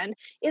best friend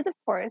is, of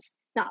course,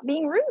 not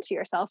being rude to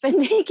yourself and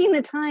taking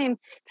the time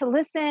to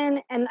listen.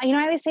 And,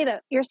 I always say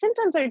that your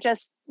symptoms are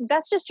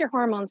that's just your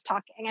hormones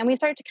talking. And we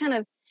start to kind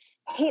of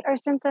hate our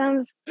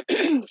symptoms,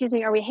 excuse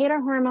me, or we hate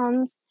our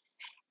hormones.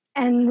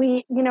 And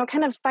we,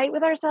 kind of fight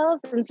with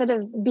ourselves instead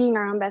of being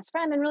our own best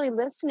friend and really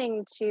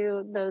listening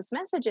to those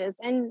messages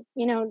and,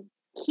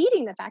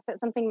 heeding the fact that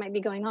something might be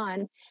going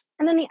on.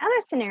 And then the other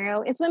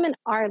scenario is women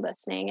are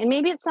listening, and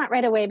maybe it's not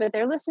right away, but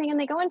they're listening and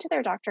they go into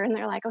their doctor and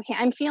they're like, okay,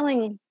 I'm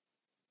feeling,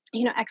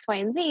 X, Y,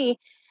 and Z.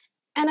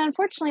 And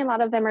unfortunately, a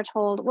lot of them are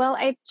told, well,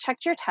 I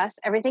checked your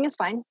test. Everything is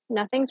fine.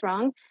 Nothing's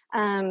wrong.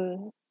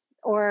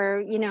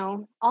 Or,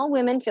 all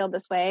women feel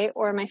this way.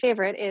 Or my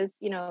favorite is,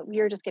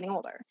 you're just getting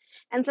older.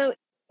 And so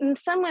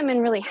some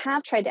women really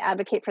have tried to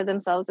advocate for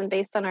themselves, and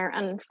based on our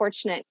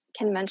unfortunate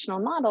conventional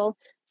model,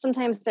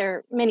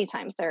 many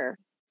times their,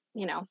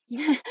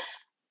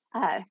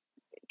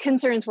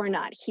 concerns were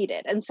not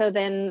heeded. And so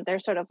then they're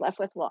sort of left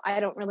with, well, I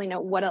don't really know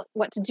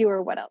what to do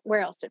or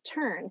where else to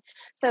turn.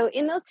 So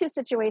in those two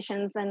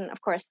situations, then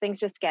of course things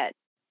just get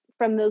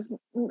from those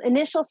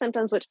initial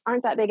symptoms, which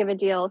aren't that big of a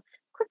deal,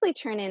 quickly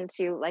turn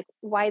into like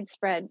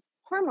widespread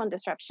hormone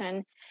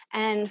disruption.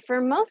 And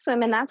for most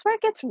women, that's where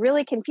it gets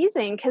really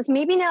confusing, because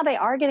maybe now they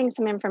are getting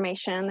some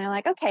information and they're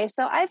like, okay,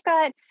 so I've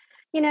got,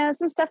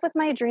 some stuff with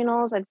my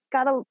adrenals. I've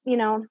got a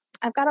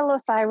low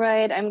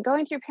thyroid. I'm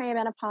going through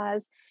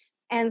perimenopause.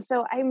 And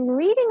so I'm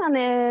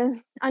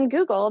reading on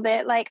Google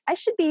that like I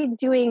should be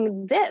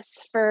doing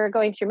this for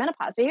going through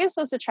menopause. Maybe I'm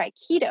supposed to try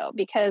keto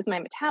because my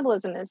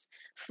metabolism is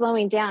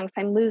slowing down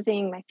because I'm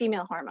losing my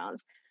female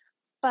hormones.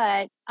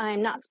 But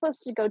I'm not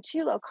supposed to go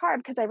too low carb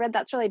because I read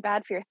that's really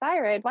bad for your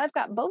thyroid. Well, I've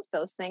got both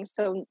those things.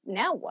 So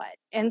now what?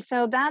 And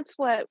so that's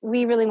what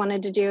we really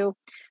wanted to do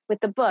with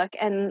the book.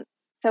 And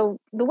so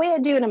the way I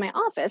do it in my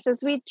office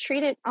is we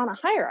treat it on a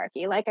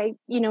hierarchy. Like I,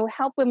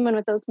 help women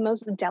with those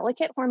most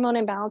delicate hormone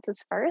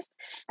imbalances first.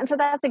 And so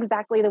that's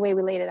exactly the way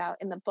we laid it out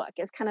in the book,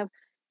 is kind of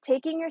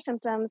taking your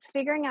symptoms,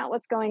 figuring out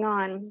what's going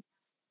on,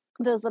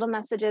 those little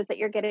messages that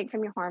you're getting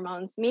from your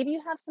hormones. Maybe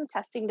you have some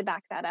testing to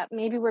back that up.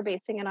 Maybe we're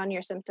basing it on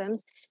your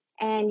symptoms,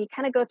 and you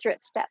kind of go through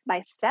it step by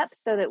step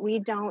so that we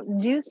don't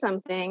do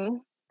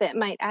something that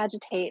might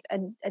agitate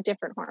a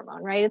different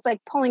hormone, right? It's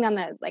like pulling on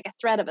a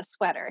thread of a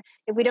sweater.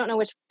 If we don't know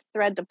which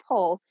thread to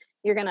pull,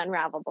 you're going to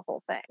unravel the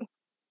whole thing.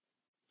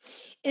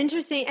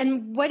 Interesting.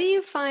 And what do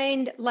you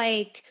find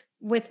like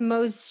with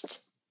most,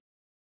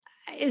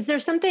 is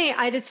there something,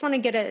 I just want to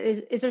get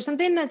is there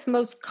something that's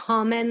most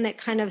common that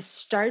kind of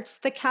starts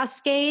the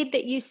cascade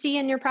that you see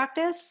in your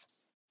practice?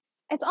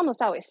 It's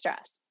almost always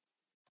stress.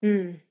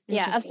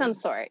 Yeah, of some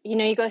sort.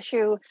 You go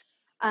through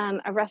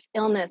a rough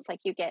illness, like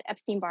you get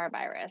Epstein-Barr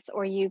virus,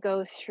 or you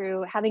go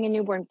through having a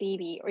newborn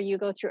baby, or you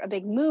go through a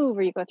big move,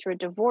 or you go through a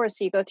divorce,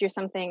 or you go through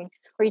something,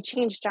 or you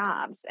change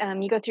jobs,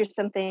 you go through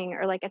something,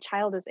 or like a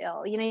child is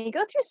ill, you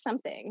go through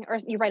something, or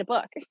you write a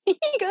book, you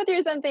go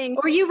through something.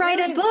 Or you write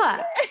a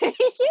book.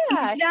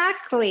 Yeah.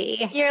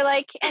 Exactly. You're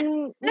like,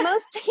 and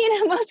most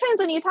times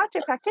when you talk to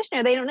a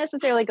practitioner, they don't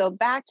necessarily go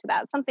back to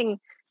that. Something,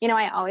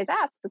 I always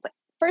ask, it's like,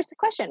 first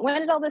question,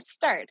 when did all this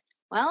start?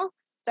 Well,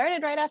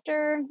 started right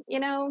after,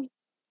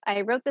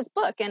 I wrote this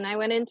book and I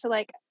went into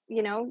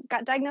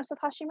got diagnosed with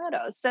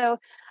Hashimoto's. So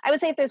I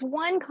would say if there's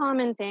one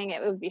common thing,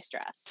 it would be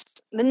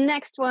stress. The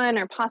next one,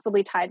 or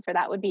possibly tied for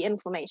that, would be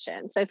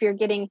inflammation. So if you're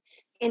getting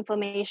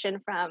inflammation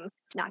from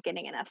not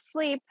getting enough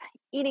sleep,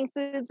 eating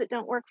foods that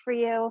don't work for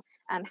you,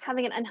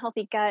 having an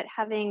unhealthy gut,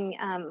 having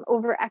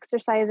over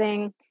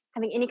exercising,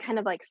 having any kind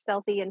of like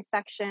stealthy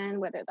infection,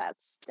 whether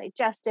that's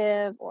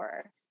digestive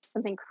or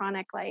something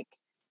chronic like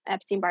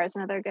Epstein-Barr is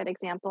another good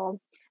example.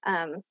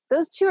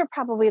 Those two are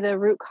probably the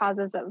root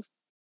causes of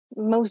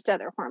most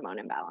other hormone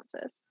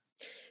imbalances.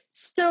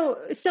 So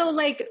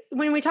like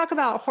when we talk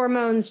about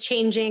hormones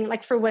changing,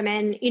 like for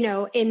women, in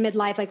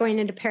midlife, like going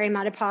into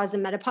perimenopause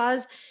and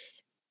menopause,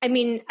 I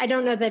mean, I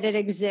don't know that it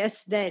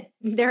exists, that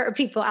there are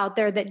people out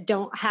there that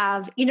don't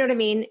have,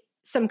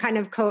 some kind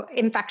of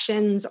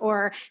infections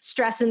or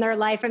stress in their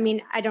life. I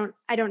mean, I don't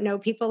know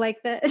people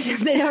like this.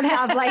 They don't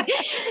have like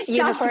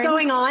stuff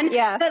going on.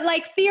 Yeah. But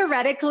like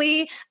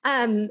theoretically,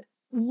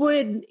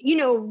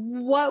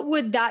 what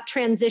would that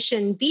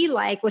transition be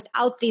like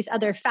without these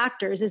other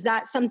factors? Is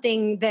that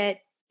something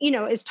that,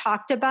 is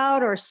talked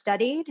about or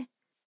studied?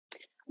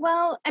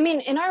 Well, I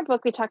mean, in our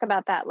book, we talk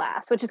about that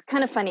last, which is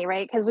kind of funny,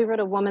 right? Because we wrote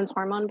a women's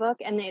hormone book,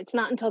 and it's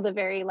not until the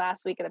very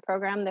last week of the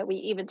program that we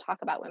even talk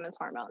about women's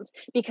hormones,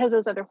 because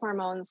those other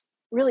hormones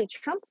really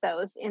trump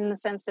those in the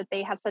sense that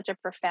they have such a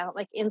profound,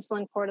 like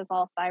insulin,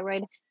 cortisol,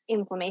 thyroid,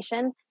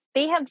 inflammation.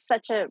 they have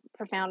such a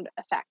profound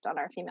effect on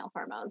our female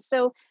hormones.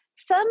 So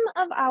some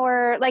of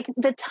our, like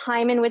the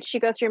time in which you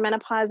go through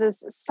menopause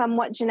is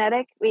somewhat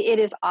genetic. It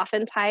is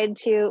often tied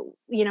to,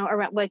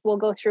 around, like we'll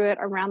go through it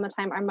around the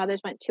time our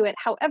mothers went to it.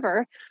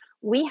 However,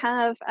 we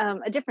have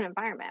a different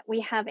environment. We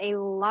have a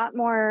lot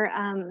more,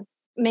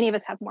 many of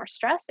us have more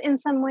stress in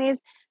some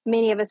ways.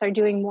 Many of us are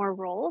doing more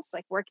roles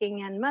like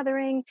working and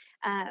mothering,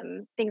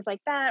 things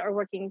like that, or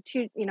working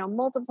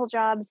multiple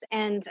jobs.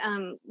 And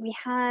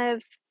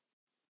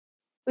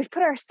we've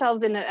put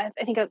ourselves in, I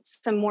think,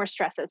 some more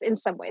stresses in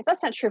some ways.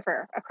 That's not true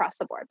for across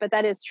the board, but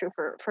that is true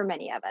for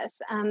many of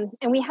us. And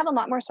we have a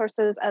lot more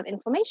sources of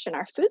inflammation.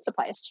 Our food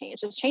supply has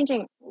changed. It's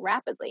changing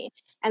rapidly.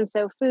 And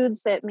so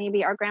foods that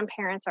maybe our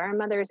grandparents or our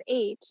mothers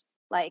ate,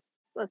 like,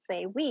 let's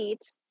say,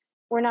 wheat,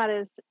 were not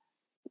as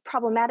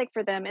problematic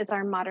for them as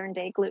our modern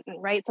day gluten,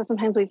 right? So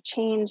sometimes we've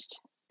changed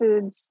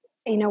foods.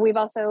 We've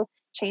also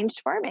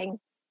changed farming.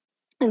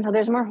 And so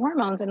there's more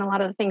hormones in a lot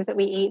of the things that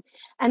we eat.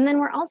 And then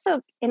we're also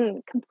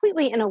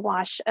completely in a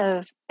wash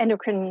of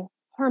endocrine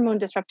hormone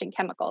disrupting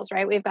chemicals,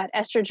 right? We've got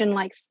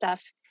estrogen-like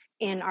stuff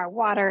in our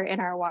water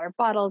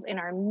bottles, in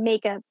our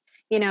makeup,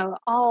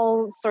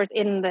 all sorts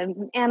in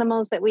the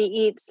animals that we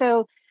eat.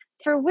 So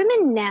for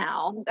women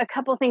now, a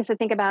couple things to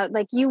think about,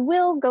 like you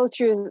will go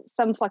through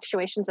some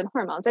fluctuations in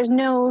hormones. There's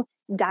no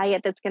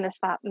diet that's going to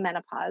stop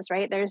menopause,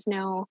 right? There's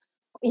no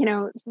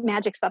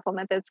magic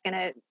supplement that's going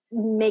to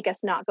make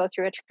us not go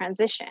through a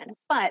transition.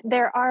 But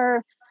there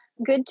are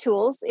good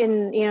tools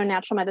in,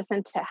 natural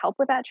medicine to help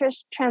with that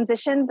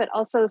transition. But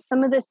also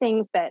some of the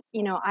things that,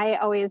 I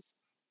always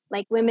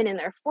like women in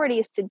their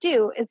 40s to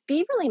do is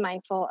be really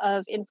mindful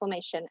of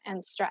inflammation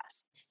and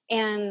stress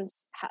and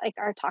like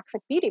our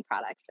toxic beauty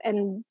products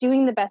and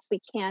doing the best we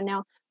can.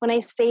 Now, when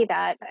I say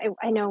that,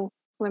 I know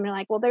women are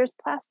like, well, there's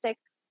plastic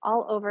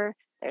all over.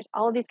 There's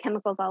all of these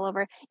chemicals all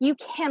over. You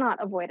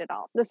cannot avoid it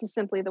all. This is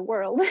simply the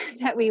world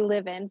that we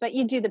live in, but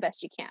you do the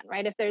best you can,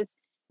 right?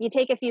 You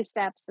take a few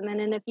steps, and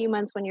then in a few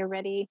months when you're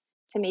ready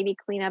to maybe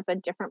clean up a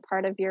different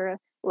part of your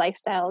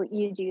lifestyle,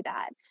 you do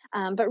that.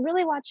 But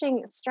really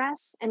watching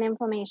stress and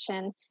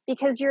inflammation,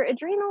 because your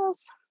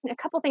adrenals, a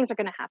couple things are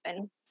going to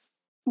happen.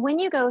 When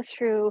you go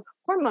through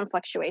hormone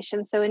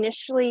fluctuations, so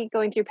initially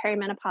going through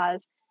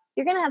perimenopause,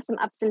 you're going to have some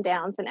ups and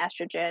downs in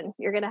estrogen.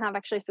 You're going to have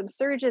actually some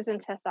surges in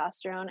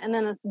testosterone and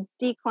then a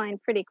decline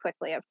pretty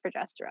quickly of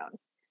progesterone.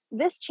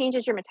 This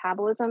changes your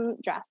metabolism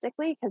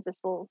drastically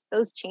because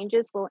those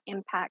changes will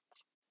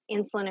impact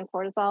insulin and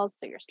cortisol,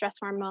 so your stress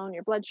hormone,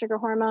 your blood sugar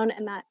hormone,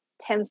 and that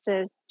tends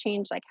to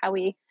change like how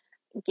we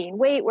gain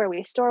weight, where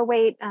we store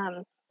weight.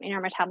 Our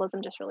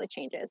metabolism just really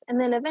changes. And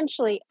then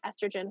eventually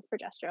estrogen,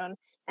 progesterone,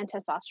 and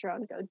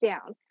testosterone go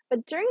down.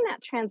 But during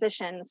that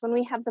transition is when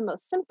we have the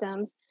most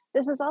symptoms.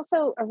 This is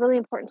also a really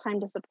important time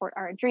to support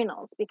our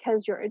adrenals,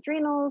 because your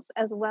adrenals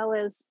as well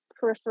as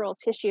peripheral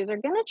tissues are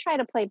going to try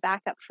to play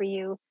backup for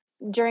you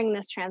during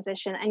this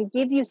transition and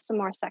give you some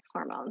more sex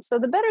hormones. So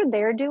the better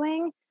they're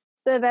doing,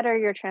 the better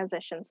your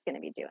transition is going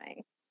to be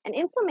doing. And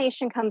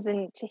inflammation comes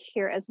into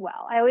here as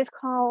well. I always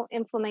call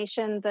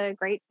inflammation the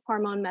great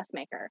hormone mess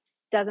maker.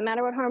 Doesn't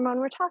matter what hormone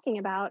we're talking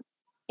about,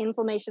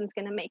 inflammation is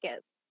going to make it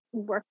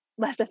work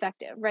less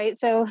effective, right?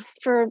 So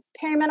for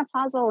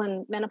perimenopausal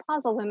and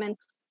menopausal women,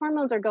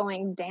 hormones are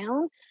going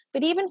down.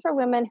 But even for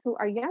women who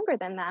are younger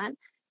than that,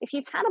 if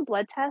you've had a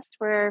blood test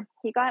where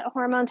you got a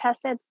hormone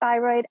tested,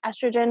 thyroid,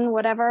 estrogen,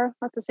 whatever,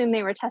 let's assume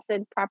they were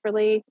tested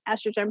properly,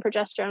 estrogen,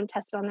 progesterone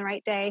tested on the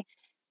right day,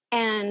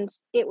 and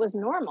it was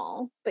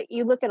normal, but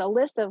you look at a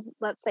list of,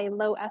 let's say,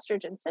 low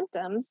estrogen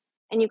symptoms,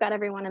 and you've got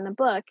everyone in the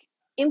book,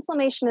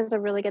 inflammation is a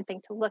really good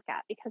thing to look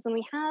at, because when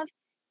we have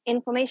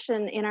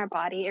inflammation in our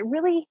body,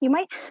 you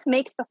might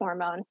make the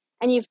hormone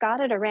and you've got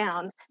it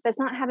around, but it's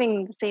not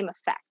having the same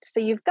effect. So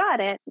you've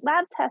got it,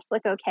 lab tests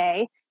look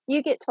okay,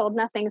 you get told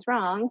nothing's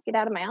wrong, get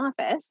out of my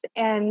office.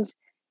 And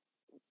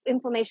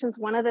inflammation is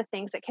one of the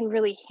things that can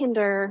really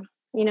hinder,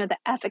 the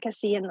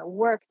efficacy and the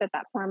work that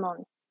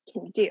hormone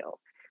can do.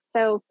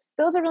 So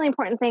those are really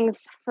important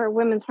things for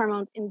women's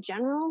hormones in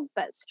general,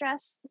 but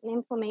stress and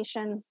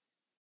inflammation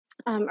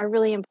are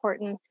really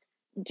important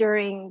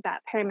during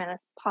that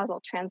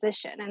perimenopausal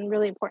transition, and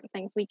really important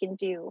things we can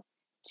do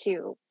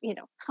to,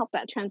 help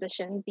that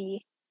transition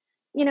be,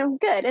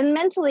 good. And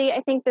mentally, I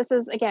think this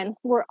is, again,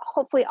 we're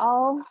hopefully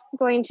all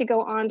going to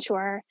go on to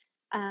our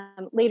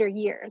later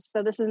years.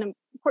 So this is an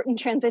important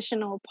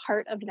transitional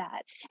part of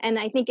that. And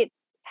I think it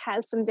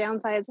has some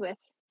downsides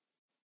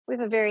we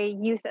have a very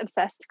youth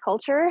obsessed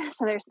culture.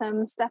 So there's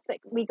some stuff that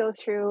we go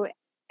through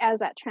as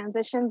that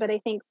transition. But I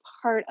think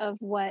part of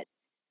what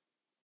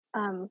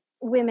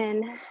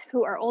women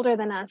who are older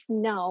than us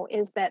know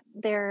is that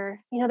they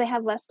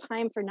have less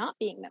time for not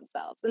being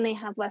themselves, and they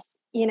have less,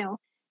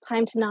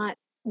 time to not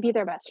be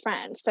their best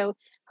friend. So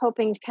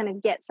hoping to kind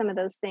of get some of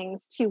those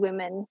things to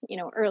women,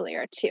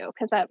 earlier too,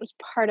 because that was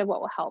part of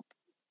what will help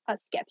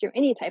us get through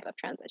any type of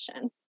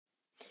transition.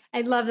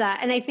 I love that.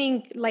 And I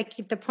think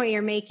like the point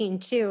you're making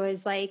too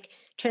is like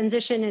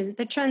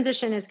the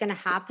transition is going to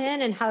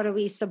happen, and how do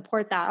we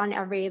support that on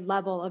every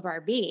level of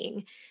our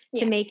being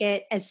to make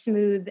it as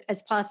smooth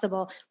as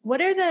possible?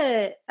 What are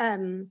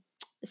the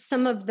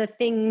some of the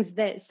things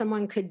that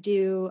someone could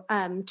do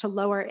to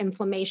lower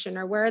inflammation,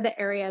 or where are the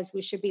areas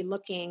we should be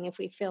looking if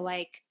we feel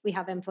like we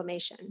have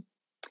inflammation?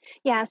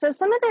 Yeah. So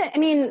some of the, I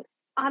mean,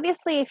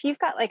 obviously, if you've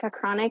got like a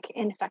chronic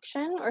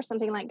infection or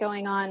something like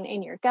going on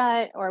in your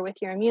gut or with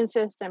your immune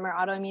system or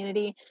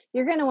autoimmunity,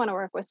 you're going to want to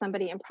work with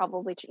somebody and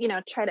probably,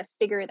 try to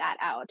figure that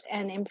out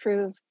and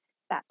improve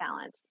that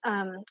balance.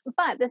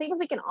 But the things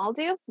we can all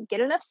do, get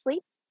enough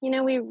sleep.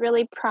 We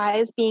really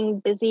prize being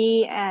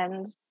busy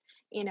and,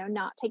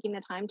 not taking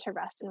the time to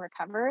rest and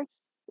recover.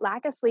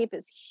 Lack of sleep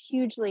is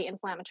hugely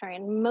inflammatory.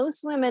 And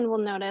most women will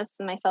notice,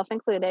 myself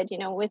included,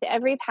 with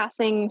every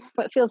passing,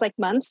 what feels like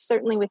months,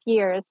 certainly with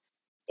years,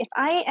 if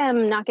I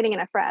am not getting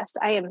enough rest,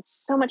 I am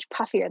so much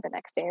puffier the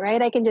next day,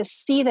 right? I can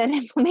just see that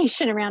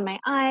inflammation around my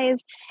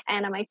eyes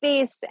and on my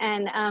face.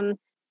 And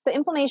so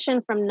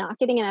inflammation from not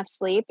getting enough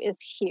sleep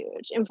is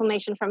huge.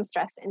 Inflammation from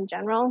stress in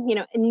general.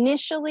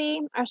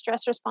 Initially our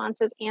stress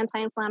response is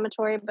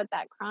anti-inflammatory, but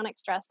that chronic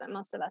stress that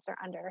most of us are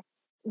under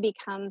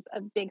becomes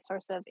a big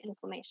source of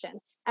inflammation.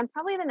 And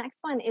probably the next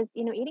one is,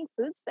 eating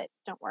foods that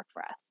don't work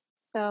for us.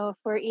 So if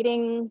we're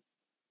eating,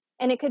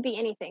 and it could be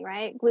anything,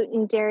 right?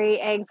 Gluten, dairy,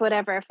 eggs,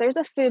 whatever. If there's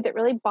a food that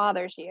really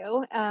bothers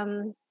you,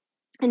 and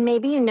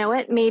maybe you know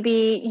it,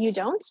 maybe you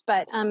don't,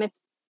 but if,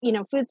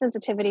 food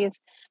sensitivities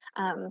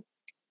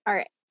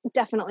are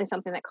definitely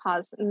something that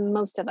cause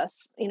most of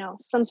us,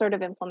 some sort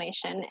of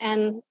inflammation.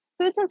 And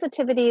food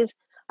sensitivities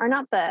are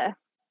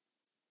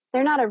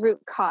they're not a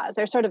root cause.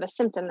 They're sort of a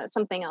symptom that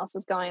something else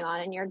is going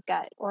on in your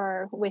gut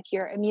or with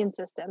your immune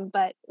system.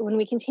 But when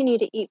we continue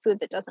to eat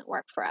food that doesn't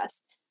work for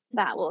us,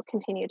 that will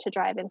continue to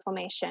drive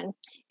inflammation.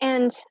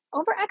 And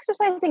over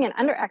exercising and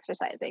under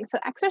exercising. So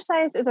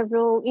exercise is a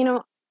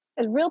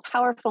real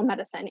powerful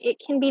medicine. It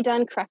can be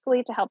done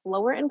correctly to help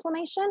lower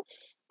inflammation.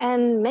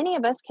 And many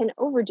of us can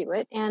overdo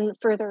it and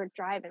further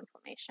drive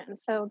inflammation.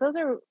 So those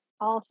are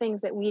all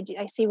things that we do.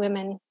 I see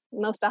women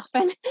most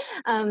often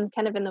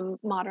kind of in the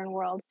modern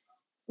world,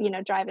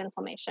 drive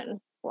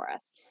inflammation for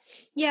us.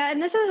 Yeah.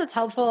 And this is what's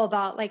helpful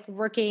about like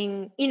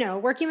working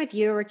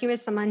with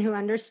someone who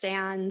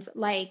understands,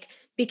 like,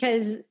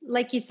 because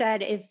like you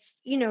said, if,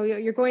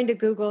 you're going to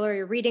Google or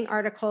you're reading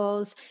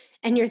articles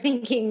and you're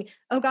thinking,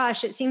 oh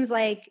gosh, it seems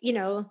like,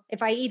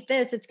 if I eat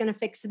this, it's going to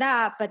fix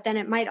that, but then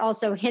it might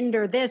also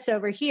hinder this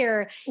over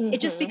here. Mm-hmm.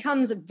 It just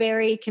becomes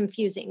very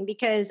confusing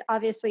because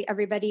obviously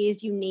everybody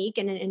is unique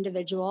and an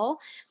individual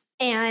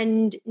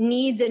and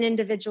needs an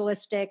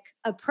individualistic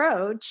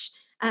approach.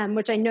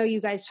 Which I know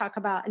you guys talk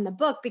about in the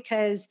book,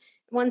 because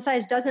one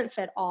size doesn't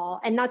fit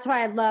all. And that's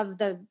why I love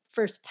the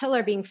first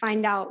pillar being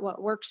find out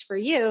what works for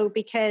you,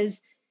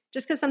 because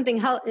just because something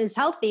is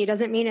healthy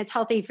doesn't mean it's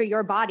healthy for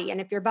your body.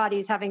 And if your body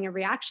is having a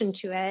reaction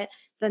to it,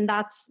 then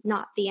that's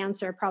not the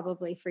answer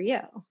probably for you.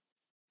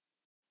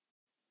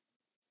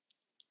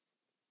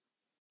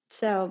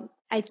 So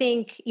I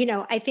think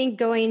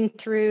going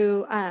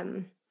through,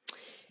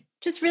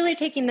 just really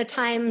taking the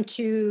time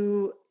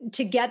to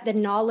get the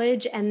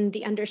knowledge and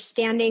the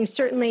understanding.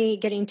 Certainly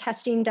getting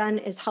testing done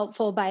is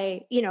helpful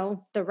by,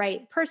 the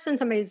right person,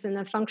 somebody who's in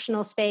the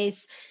functional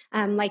space,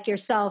 like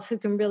yourself, who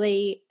can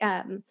really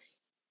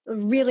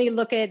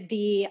look at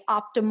the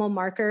optimal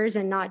markers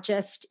and not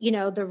just,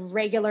 the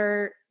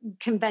regular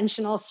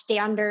conventional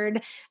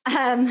standard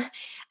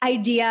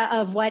idea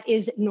of what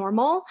is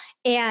normal,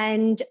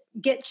 and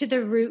get to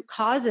the root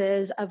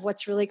causes of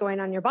what's really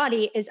going on in your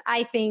body is,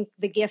 I think,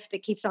 the gift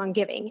that keeps on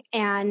giving.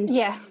 And,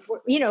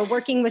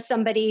 working with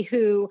somebody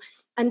who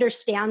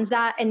understands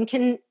that and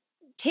can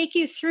take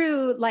you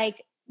through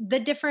like the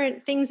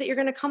different things that you're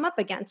going to come up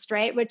against,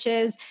 right? Which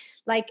is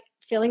like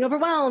feeling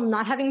overwhelmed,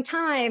 not having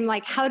time,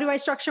 like, how do I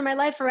structure my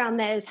life around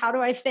this? How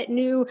do I fit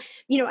new,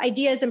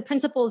 ideas and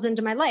principles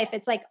into my life?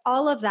 It's like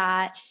all of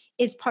that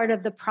is part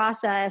of the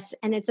process,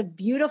 and it's a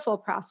beautiful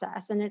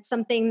process. And it's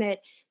something that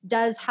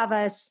does have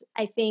us,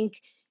 I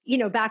think,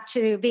 back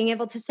to being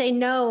able to say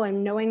no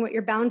and knowing what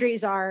your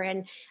boundaries are.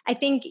 And I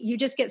think you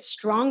just get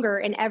stronger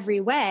in every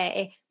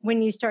way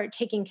when you start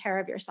taking care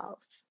of yourself.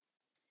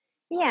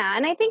 Yeah.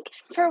 And I think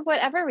for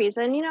whatever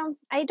reason,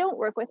 I don't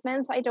work with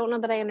men, so I don't know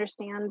that I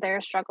understand their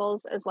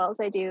struggles as well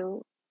as I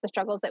do the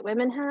struggles that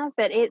women have.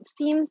 But it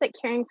seems that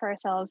caring for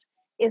ourselves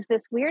is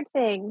this weird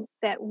thing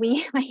that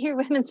I hear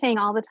women saying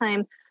all the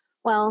time,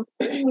 well,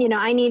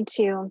 I need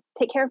to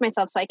take care of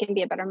myself so I can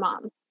be a better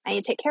mom. I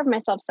need to take care of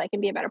myself so I can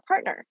be a better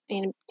partner. I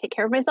need to take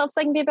care of myself so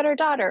I can be a better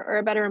daughter or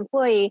a better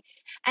employee.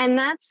 And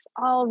that's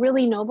all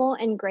really noble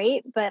and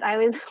great. But I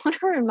always want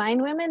to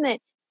remind women that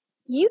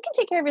you can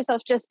take care of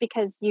yourself just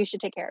because you should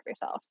take care of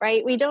yourself,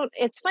 right?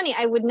 It's funny.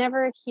 I would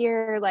never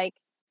hear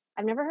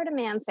I've never heard a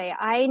man say,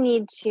 I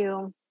need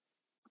to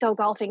go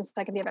golfing so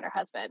I can be a better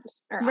husband,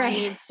 or right. I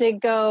need to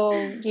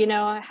go,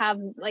 have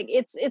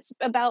it's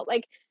about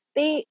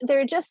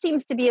there just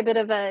seems to be a bit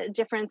of a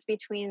difference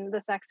between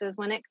the sexes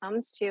when it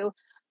comes to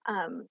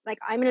like,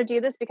 I'm going to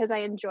do this because I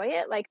enjoy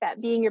it. Like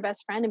that being your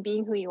best friend and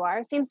being who you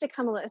are seems to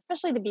come a little,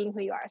 especially the being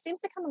who you are seems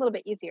to come a little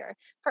bit easier.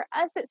 For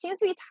us, it seems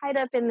to be tied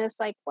up in this,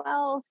 like,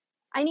 well,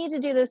 I need to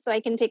do this so I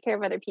can take care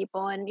of other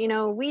people. And, you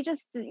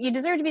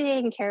deserve to be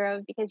taken care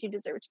of because you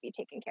deserve to be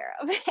taken care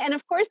of. And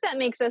of course, that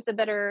makes us a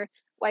better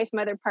wife,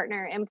 mother,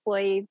 partner,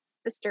 employee,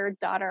 sister,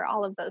 daughter,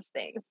 all of those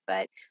things.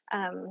 But,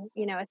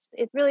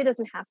 it really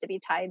doesn't have to be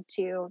tied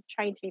to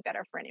trying to be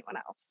better for anyone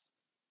else.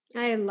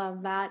 I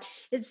love that.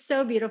 It's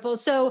so beautiful.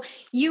 So,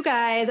 you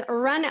guys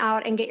run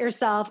out and get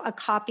yourself a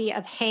copy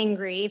of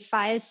Hangry,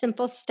 5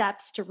 Simple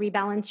Steps to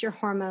Rebalance Your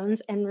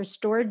Hormones and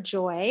Restore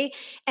Joy.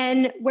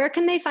 And where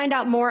can they find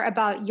out more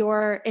about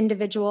your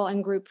individual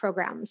and group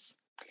programs?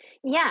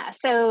 Yeah,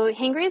 so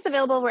Hangry is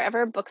available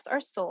wherever books are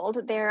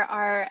sold.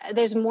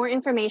 There's more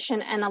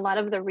information and a lot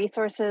of the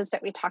resources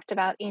that we talked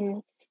about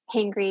in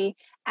Hangry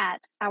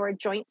at our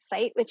joint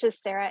site, which is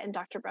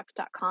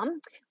sarahanddrbrooke.com.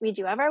 We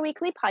do have our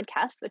weekly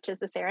podcast, which is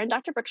the Sarah and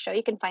Dr. Brooke Show.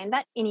 You can find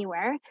that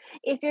anywhere.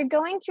 If you're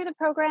going through the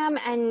program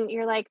and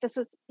you're like, this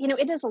is,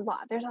 it is a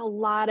lot. There's a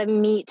lot of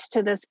meat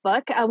to this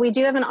book. We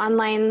do have an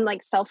online,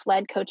 like,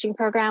 self-led coaching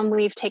program.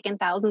 We've taken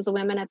thousands of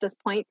women at this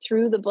point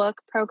through the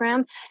book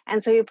program.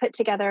 And so we put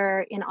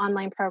together an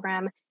online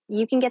program.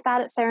 You can get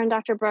that at Sarah and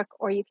Dr. Brooke,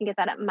 or you can get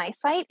that at my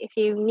site. If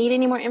you need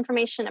any more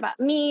information about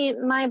me,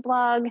 my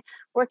blog,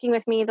 working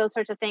with me, those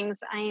sorts of things,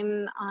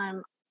 I'm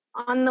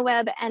on the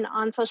web and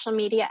on social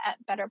media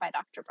at Better by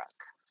Dr. Brooke.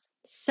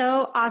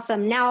 So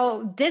awesome.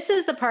 Now, this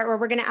is the part where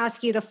we're going to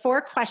ask you the 4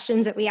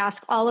 questions that we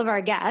ask all of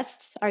our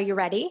guests. Are you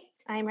ready?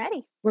 I'm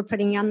ready. We're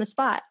putting you on the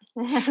spot.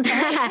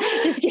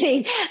 Just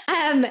kidding.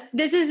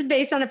 This is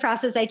based on a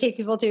process I take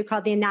people through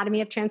called the Anatomy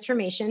of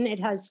Transformation. It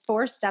has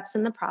 4 steps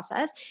in the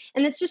process,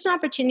 and it's just an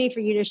opportunity for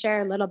you to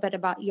share a little bit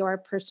about your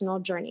personal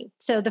journey.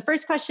 So the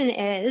first question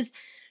is,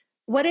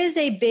 what is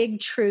a big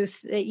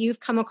truth that you've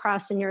come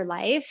across in your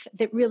life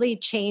that really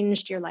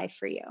changed your life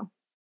for you?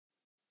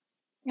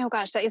 Oh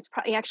gosh, that is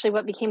actually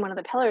what became one of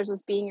the pillars,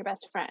 was being your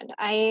best friend.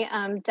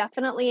 I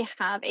definitely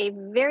have a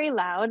very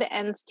loud,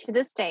 and to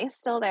this day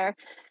still there,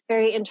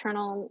 very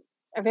internal,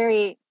 a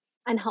very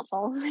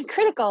unhelpful,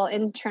 critical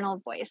internal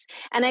voice.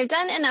 And I've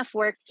done enough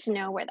work to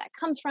know where that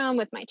comes from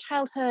with my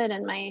childhood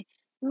and my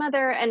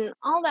mother and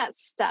all that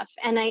stuff.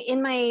 And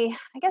in my,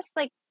 I guess,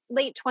 like,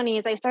 late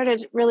 20s, I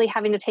started really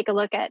having to take a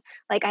look at,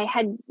 like, I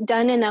had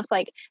done enough,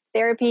 like,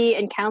 therapy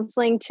and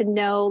counseling to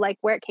know, like,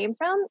 where it came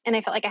from. And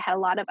I felt like I had a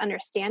lot of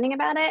understanding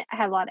about it. I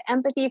had a lot of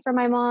empathy for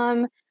my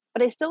mom,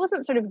 but I still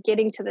wasn't sort of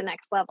getting to the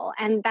next level.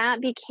 And that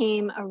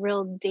became a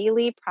real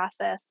daily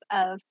process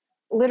of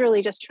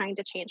literally just trying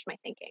to change my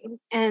thinking.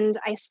 And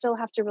I still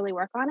have to really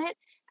work on it.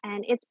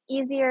 And it's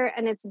easier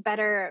and it's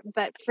better.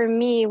 But for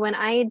me, when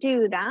I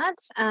do that,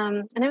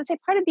 and I would say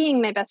part of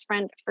being my best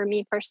friend for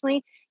me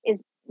personally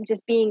is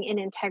just being in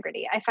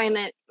integrity. I find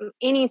that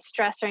any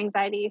stress or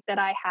anxiety that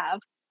I have,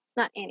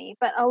 not any,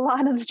 but a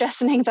lot of the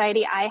stress and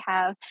anxiety I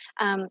have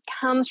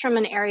comes from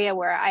an area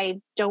where I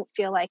don't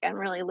feel like I'm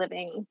really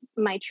living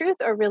my truth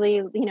or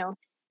really,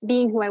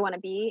 being who I want to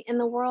be in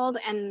the world.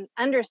 And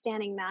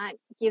understanding that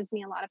gives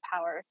me a lot of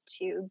power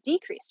to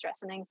decrease stress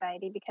and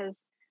anxiety,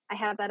 because I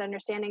have that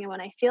understanding. And when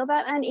I feel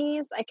that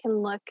unease, I can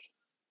look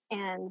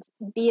and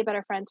be a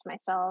better friend to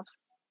myself,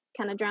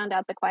 kind of drowned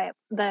out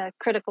the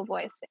critical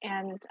voice,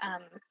 and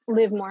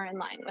live more in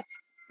line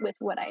with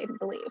what I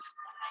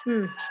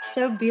believe.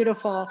 So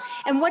beautiful.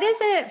 And what is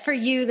it for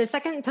you? The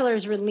second pillar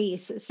is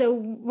release. So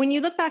when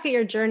you look back at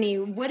your journey,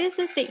 what is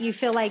it that you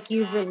feel like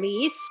you've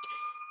released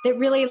that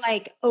really,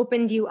 like,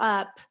 opened you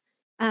up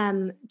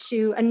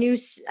to a new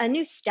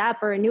step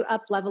or a new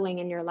up leveling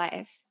in your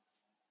life?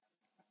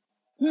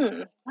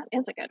 That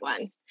is a good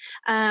one.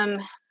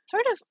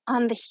 Sort of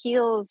on the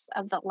heels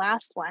of the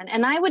last one.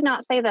 And I would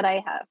not say that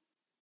I have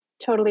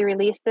totally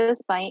released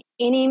this by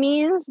any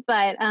means,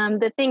 but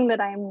the thing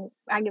that I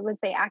would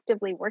say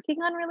actively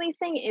working on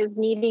releasing is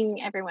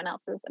needing everyone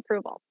else's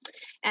approval.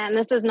 And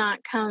this does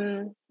not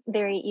come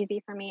very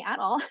easy for me at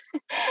all.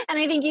 And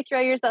I think you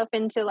throw yourself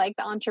into, like,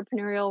 the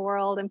entrepreneurial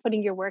world and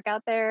putting your work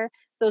out there,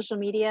 social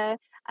media.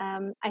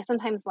 I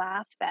sometimes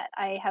laugh that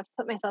I have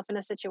put myself in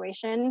a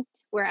situation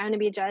where I'm going to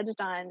be judged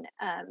on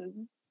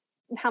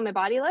how my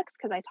body looks,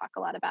 because I talk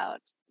a lot about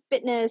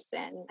fitness,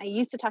 and I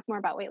used to talk more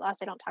about weight loss.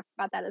 I don't talk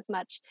about that as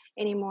much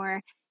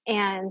anymore,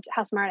 and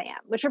how smart I am,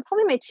 which are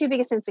probably my 2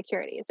 biggest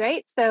insecurities,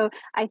 right? So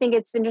I think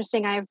it's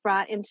interesting. I've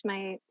brought into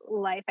my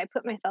life, I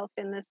put myself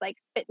in this, like,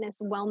 fitness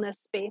wellness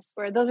space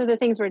where those are the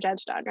things we're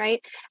judged on,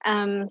 right?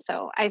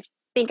 So I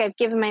think I've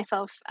given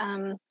myself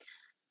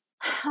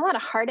a lot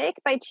of heartache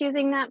by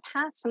choosing that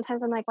path.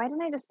 Sometimes I'm like, why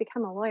didn't I just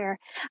become a lawyer?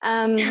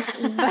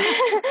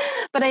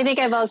 But I think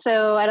I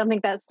don't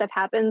think that stuff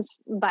happens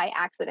by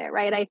accident,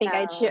 right? I think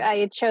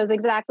I chose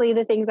exactly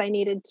the things I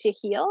needed to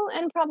heal,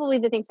 and probably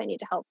the things I need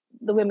to help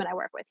the women I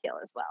work with heal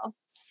as well.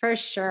 For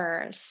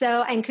sure.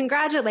 So, and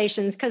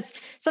congratulations, because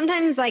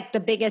sometimes, like, the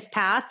biggest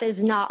path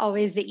is not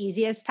always the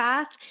easiest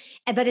path,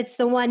 but it's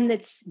the one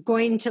that's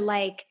going to,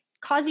 like,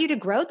 cause you to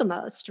grow the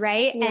most,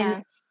 right? Yeah.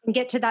 And and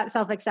get to that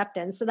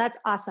self-acceptance. So that's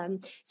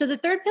awesome. So the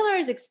third pillar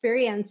is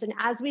experience. And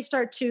as we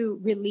start to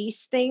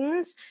release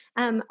things,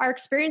 our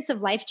experience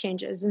of life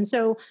changes. And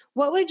so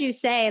what would you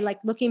say, like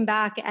looking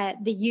back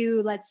at the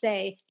you, let's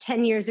say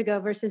 10 years ago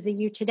versus the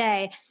you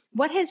today,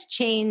 what has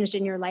changed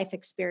in your life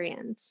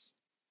experience?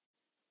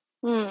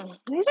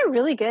 These are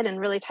really good and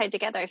really tied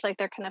together. I feel like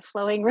they're kind of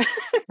flowing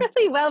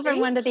really well from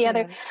Thank one to the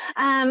other. you.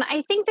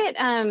 I think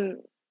that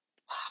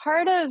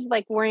part of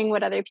like worrying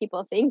what other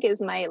people think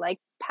is my like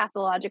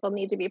pathological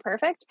need to be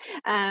perfect.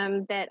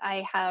 That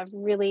I have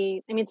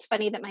really, I mean, it's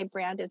funny that my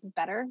brand is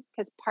better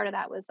because part of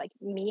that was like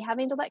me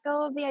having to let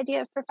go of the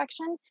idea of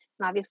perfection.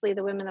 And obviously,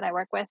 the women that I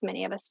work with,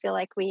 many of us feel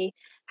like we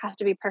have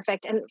to be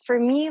perfect. And for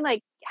me,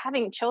 like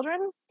having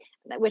children,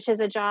 which is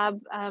a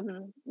job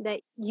that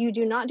you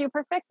do not do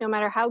perfect, no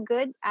matter how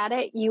good at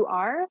it you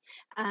are.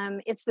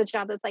 It's the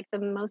job that's like the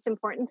most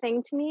important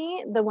thing to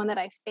me, the one that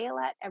I fail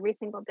at every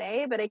single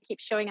day, but I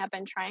keep showing up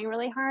and trying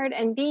really hard.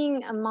 And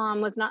being a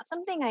mom was not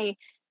something I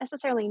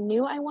necessarily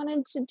knew I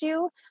wanted to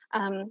do.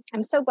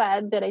 I'm so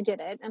glad that I did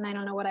it, and I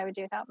don't know what I would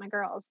do without my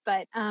girls.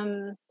 But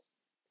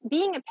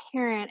being a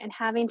parent and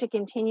having to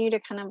continue to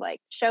kind of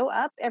like show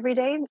up every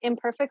day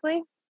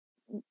imperfectly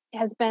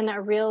has been a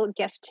real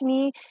gift to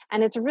me,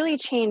 and it's really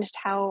changed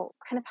how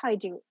I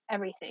do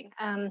everything.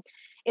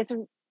 It's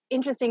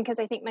interesting because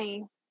I think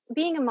my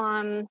being a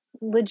mom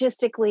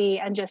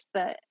logistically and just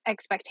the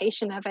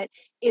expectation of it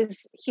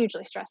is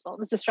hugely stressful.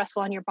 It's just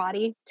stressful on your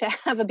body to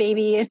have a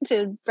baby and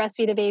to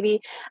breastfeed a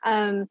baby.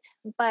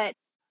 But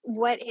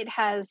what it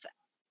has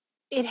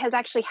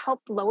actually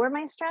helped lower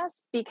my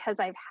stress because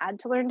I've had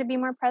to learn to be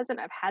more present.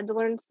 I've had to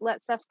learn to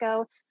let stuff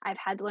go. I've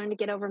had to learn to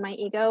get over my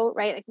ego,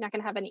 right? Like, you're not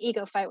going to have an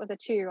ego fight with a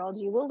 2-year-old.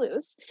 You will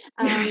lose.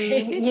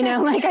 You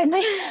know, like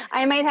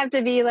I might have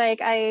to be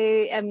like, I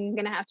am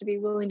going to have to be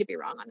willing to be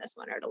wrong on this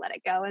one or to let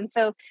it go. And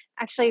so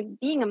actually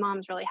being a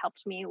mom's really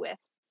helped me with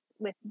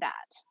that.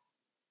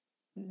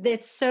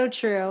 It's so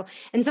true.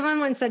 And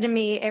someone once said to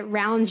me, it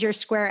rounds your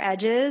square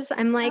edges.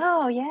 I'm like,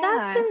 Oh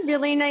that's yeah, a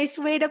really nice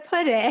way to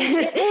put it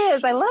it.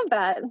 is. I love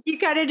that. You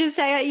kind of just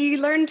say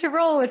you learn to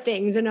roll with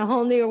things in a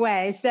whole new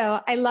way.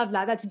 So I love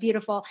that. That's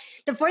beautiful.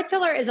 The fourth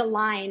pillar is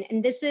align.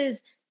 And this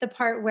is the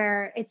part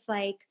where it's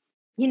like,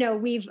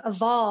 we've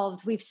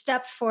evolved, we've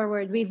stepped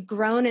forward, we've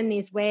grown in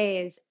these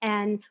ways.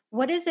 And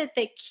what is it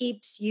that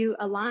keeps you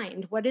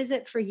aligned? What is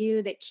it for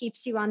you that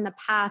keeps you on the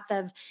path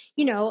of,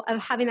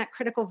 of having that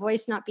critical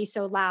voice not be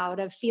so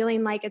loud, of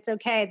feeling like it's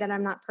okay that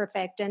I'm not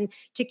perfect, and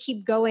to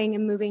keep going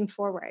and moving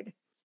forward?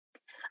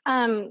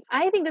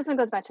 I think this one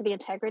goes back to the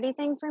integrity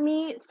thing for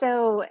me.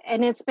 So,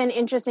 and it's been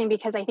interesting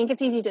because I think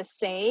it's easy to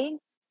say,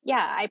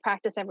 yeah, I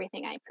practice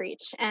everything I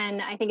preach.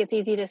 And I think it's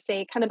easy to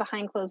say kind of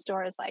behind closed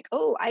doors, like,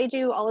 oh, I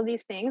do all of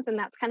these things. And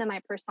that's kind of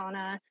my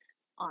persona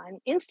on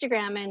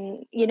Instagram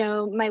and,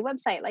 my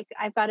website. Like,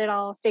 I've got it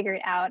all figured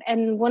out.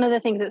 And one of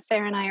the things that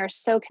Sarah and I are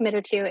so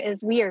committed to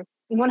is we are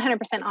 100%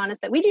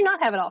 honest that we do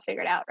not have it all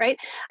figured out, right?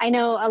 I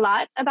know a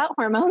lot about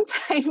hormones.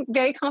 I'm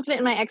very confident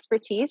in my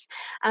expertise.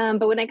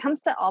 But when it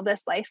comes to all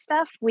this life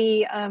stuff,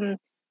 we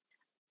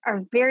are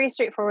very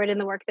straightforward in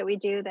the work that we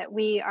do, that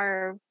we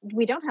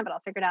don't have it all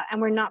figured out and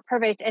we're not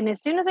perfect. And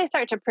as soon as I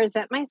start to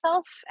present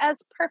myself as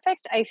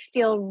perfect, I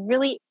feel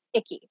really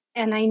icky.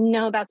 And I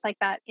know that's like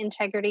that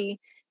integrity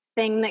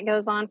thing that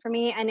goes on for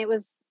me. And it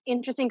was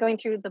interesting going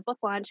through the book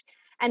launch,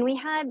 and we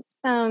had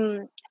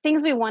some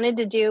things we wanted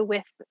to do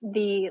with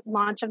the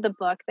launch of the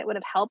book that would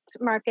have helped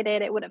market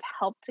it. It would have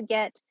helped to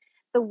get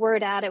the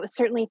word out. It was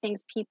certainly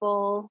things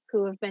people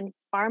who have been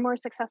far more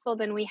successful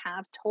than we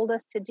have told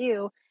us to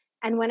do.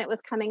 And when it was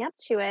coming up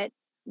to it,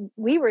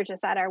 we were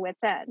just at our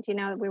wits' end.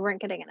 We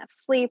weren't getting enough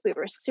sleep. We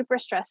were super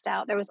stressed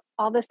out. There was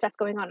all this stuff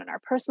going on in our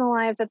personal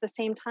lives at the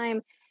same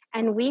time.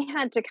 And we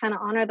had to kind of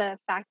honor the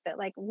fact that,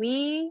 like,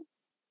 we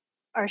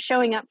are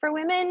showing up for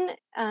women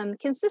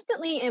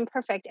consistently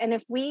imperfect. And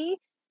if we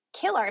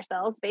kill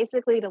ourselves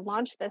basically to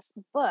launch this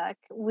book,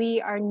 we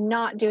are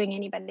not doing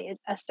anybody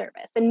a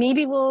service. And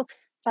maybe we'll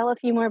sell a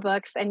few more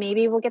books and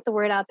maybe we'll get the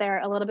word out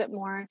there a little bit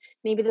more.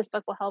 Maybe this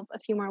book will help a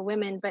few more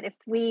women. But if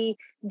we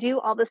do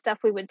all the stuff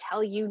we would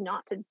tell you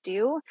not to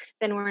do,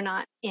 then we're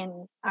not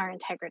in our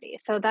integrity.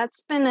 So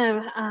that's been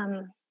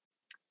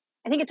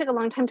I think it took a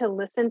long time to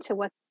listen to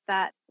what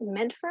that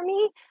meant for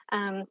me,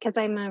 because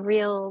I'm a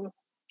real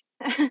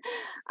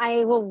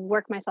I will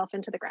work myself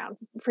into the ground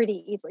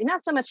pretty easily.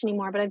 Not so much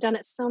anymore, but I've done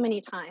it so many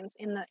times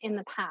in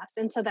the past.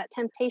 And so that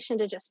temptation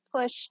to just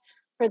push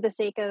for the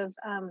sake of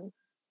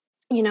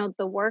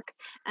the work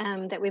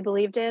that we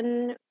believed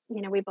in,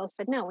 we both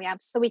said no.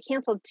 So we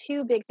canceled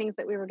 2 big things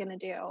that we were going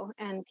to do,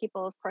 and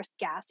people of course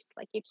gasped,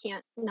 like, you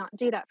can't not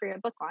do that for your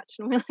book launch.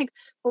 And we're like,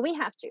 well, we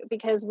have to,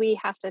 because we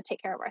have to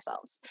take care of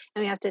ourselves,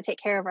 and we have to take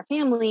care of our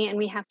family, and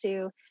we have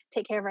to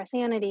take care of our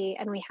sanity,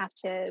 and we have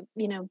to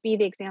be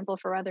the example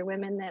for other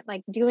women that,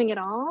 like, doing it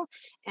all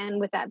and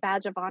with that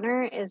badge of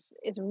honor is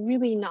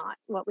really not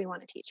what we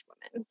want to teach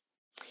women.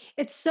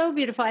 It's so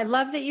beautiful. I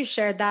love that you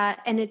shared that.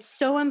 And it's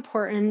so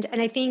important.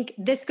 And I think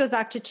this goes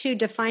back to too,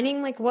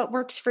 defining like what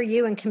works for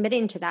you and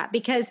committing to that,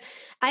 because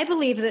I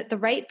believe that the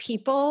right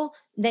people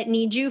that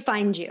need you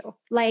find you.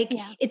 Like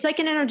Yeah. it's like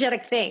an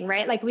energetic thing,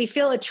 right? Like we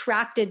feel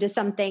attracted to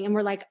something and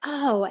we're like,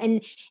 oh,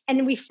 and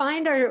we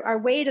find our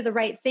way to the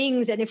right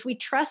things. And if we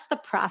trust the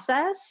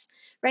process,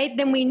 right,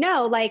 then we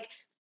know like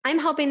I'm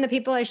helping the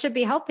people I should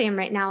be helping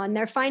right now, and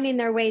they're finding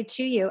their way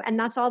to you. And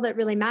that's all that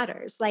really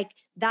matters. Like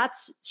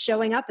that's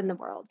showing up in the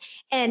world.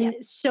 And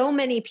so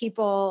many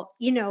people,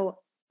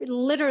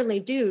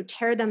 literally do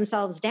tear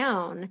themselves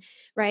down,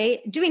 right?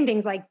 Doing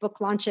things like book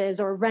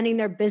launches or running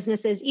their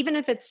businesses, even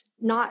if it's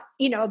not,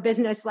 a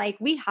business like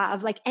we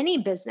have, like any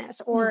business,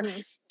 or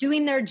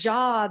doing their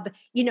job,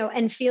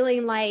 and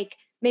feeling like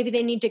maybe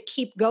they need to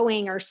keep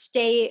going or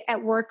stay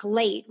at work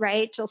late,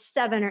 right? Till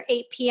 7 or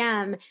 8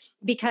 p.m.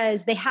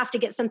 because they have to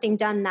get something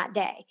done that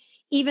day,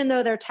 even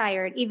though they're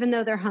tired, even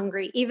though they're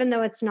hungry, even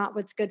though it's not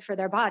what's good for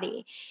their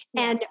body.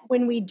 Yeah. And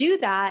when we do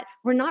that,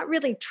 we're not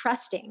really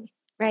trusting,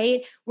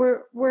 right?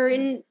 We're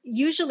in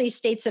usually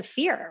states of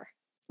fear.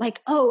 Like,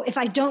 oh, if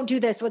I don't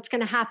do this, what's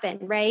going to happen,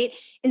 right?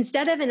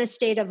 Instead of in a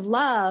state of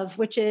love,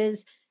 which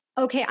is,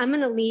 okay, I'm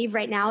going to leave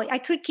right now. I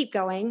could keep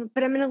going,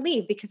 but I'm going to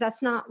leave because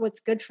that's not what's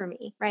good for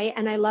me, right?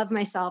 And I love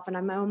myself and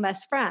I'm my own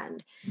best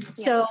friend. Yeah.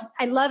 So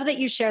I love that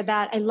you shared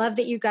that. I love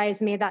that you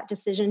guys made that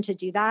decision to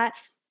do that.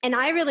 And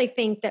I really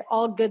think that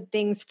all good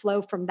things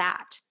flow from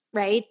that,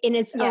 right? In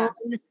its own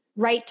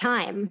right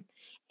time.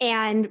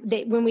 And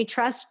when we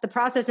trust the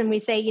process and we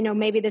say,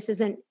 maybe this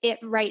isn't it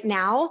right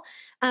now,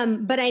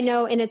 but I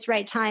know in its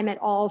right time, it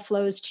all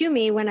flows to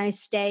me when I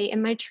stay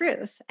in my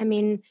truth. I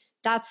mean,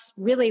 that's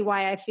really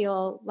why I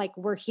feel like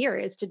we're here,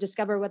 is to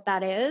discover what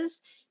that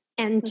is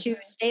and to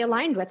stay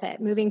aligned with it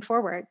moving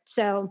forward.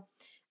 So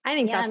I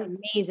think that's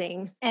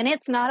amazing. And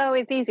it's not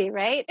always easy,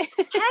 right?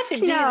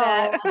 Heck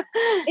no.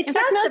 It's in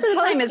fact, most of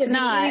the time it's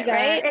not, either.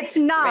 Right? It's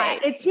not. Right.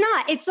 It's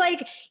not. It's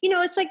like,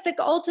 it's like the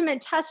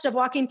ultimate test of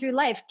walking through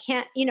life.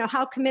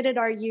 How committed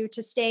are you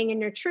to staying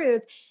in your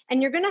truth?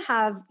 And you're going to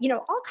have,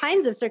 all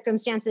kinds of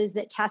circumstances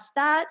that test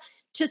that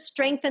to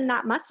strengthen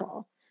that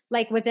muscle,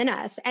 like within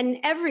us. And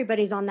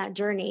everybody's on that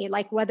journey,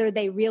 like whether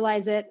they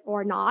realize it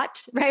or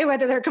not, right?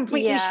 Whether they're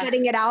completely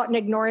shutting it out and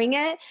ignoring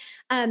it.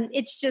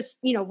 It's just,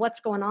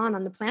 what's going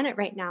on the planet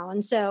right now.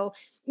 And so,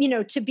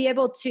 to be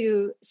able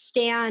to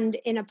stand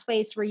in a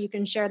place where you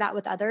can share that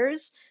with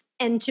others,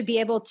 and to be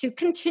able to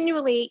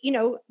continually,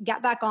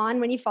 get back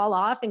on when you fall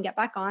off and get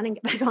back on and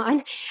get back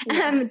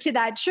on to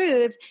that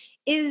truth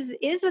is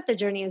what the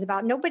journey is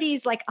about.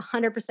 Nobody's like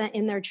 100%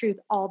 in their truth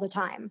all the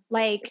time.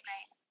 Like,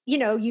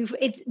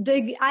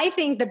 I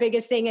think the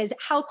biggest thing is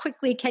how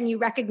quickly can you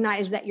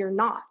recognize that you're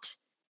not?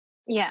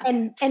 Yeah.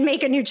 And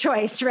make a new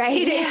choice,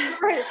 right?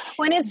 Yeah.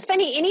 When it's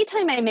funny,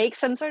 anytime I make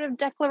some sort of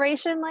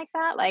declaration like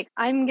that, like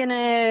I'm going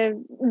to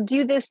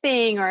do this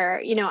thing,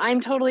 or,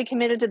 I'm totally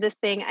committed to this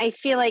thing, I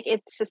feel like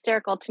it's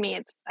hysterical to me.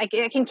 It's like,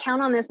 I can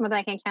count on this more than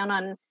I can count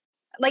on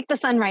like the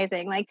sun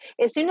rising. Like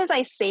as soon as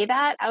I say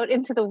that out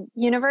into the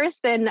universe,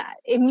 then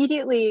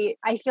immediately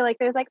I feel like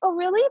there's like, oh,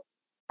 really?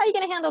 How are you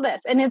going to handle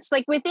this? And it's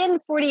like within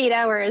 48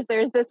 hours,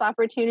 there's this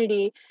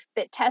opportunity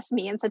that tests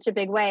me in such a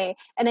big way.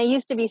 And I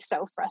used to be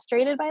so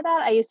frustrated by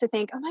that. I used to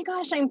think, oh my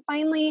gosh, I'm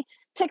finally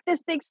took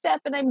this big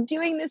step and I'm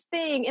doing this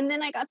thing. And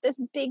then I got this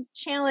big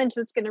challenge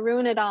that's going to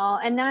ruin it all.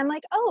 And now I'm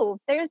like, oh,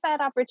 there's that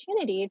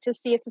opportunity to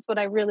see if this is what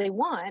I really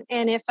want.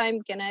 And if I'm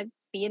going to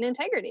be in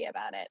integrity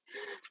about it.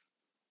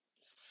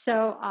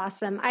 So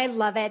awesome. I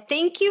love it.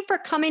 Thank you for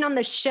coming on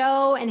the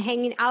show and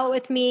hanging out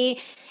with me,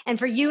 and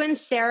for you and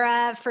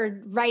Sarah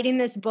for writing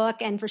this book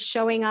and for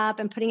showing up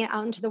and putting it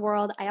out into the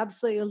world. I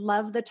absolutely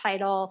love the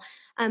title.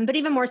 But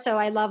even more so,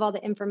 I love all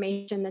the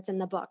information that's in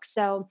the book.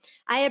 So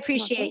I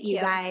appreciate you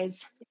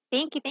guys.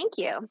 Thank you. Thank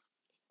you.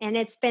 And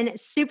it's been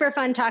super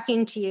fun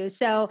talking to you.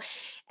 So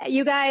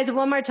you guys,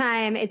 one more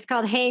time, it's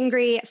called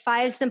Hangry,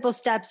 5 Simple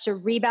Steps to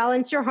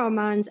Rebalance Your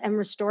Hormones and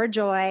Restore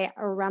Joy.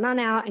 Or run on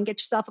out and get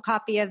yourself a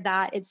copy of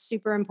that. It's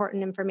super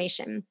important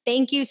information.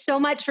 Thank you so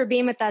much for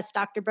being with us,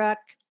 Dr. Brooke.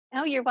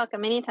 Oh, you're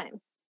welcome.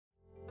 Anytime.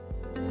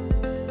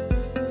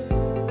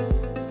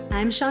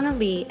 I'm Shauna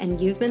Lee,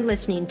 and you've been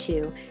listening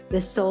to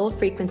the Soul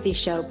Frequency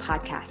Show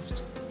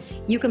podcast.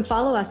 You can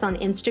follow us on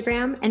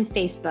Instagram and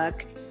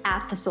Facebook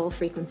at The Soul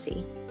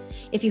Frequency.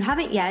 If you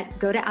haven't yet,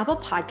 go to Apple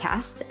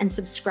Podcasts and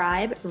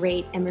subscribe,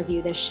 rate, and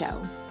review this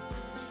show.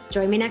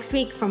 Join me next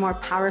week for more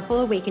powerful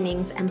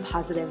awakenings and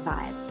positive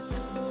vibes.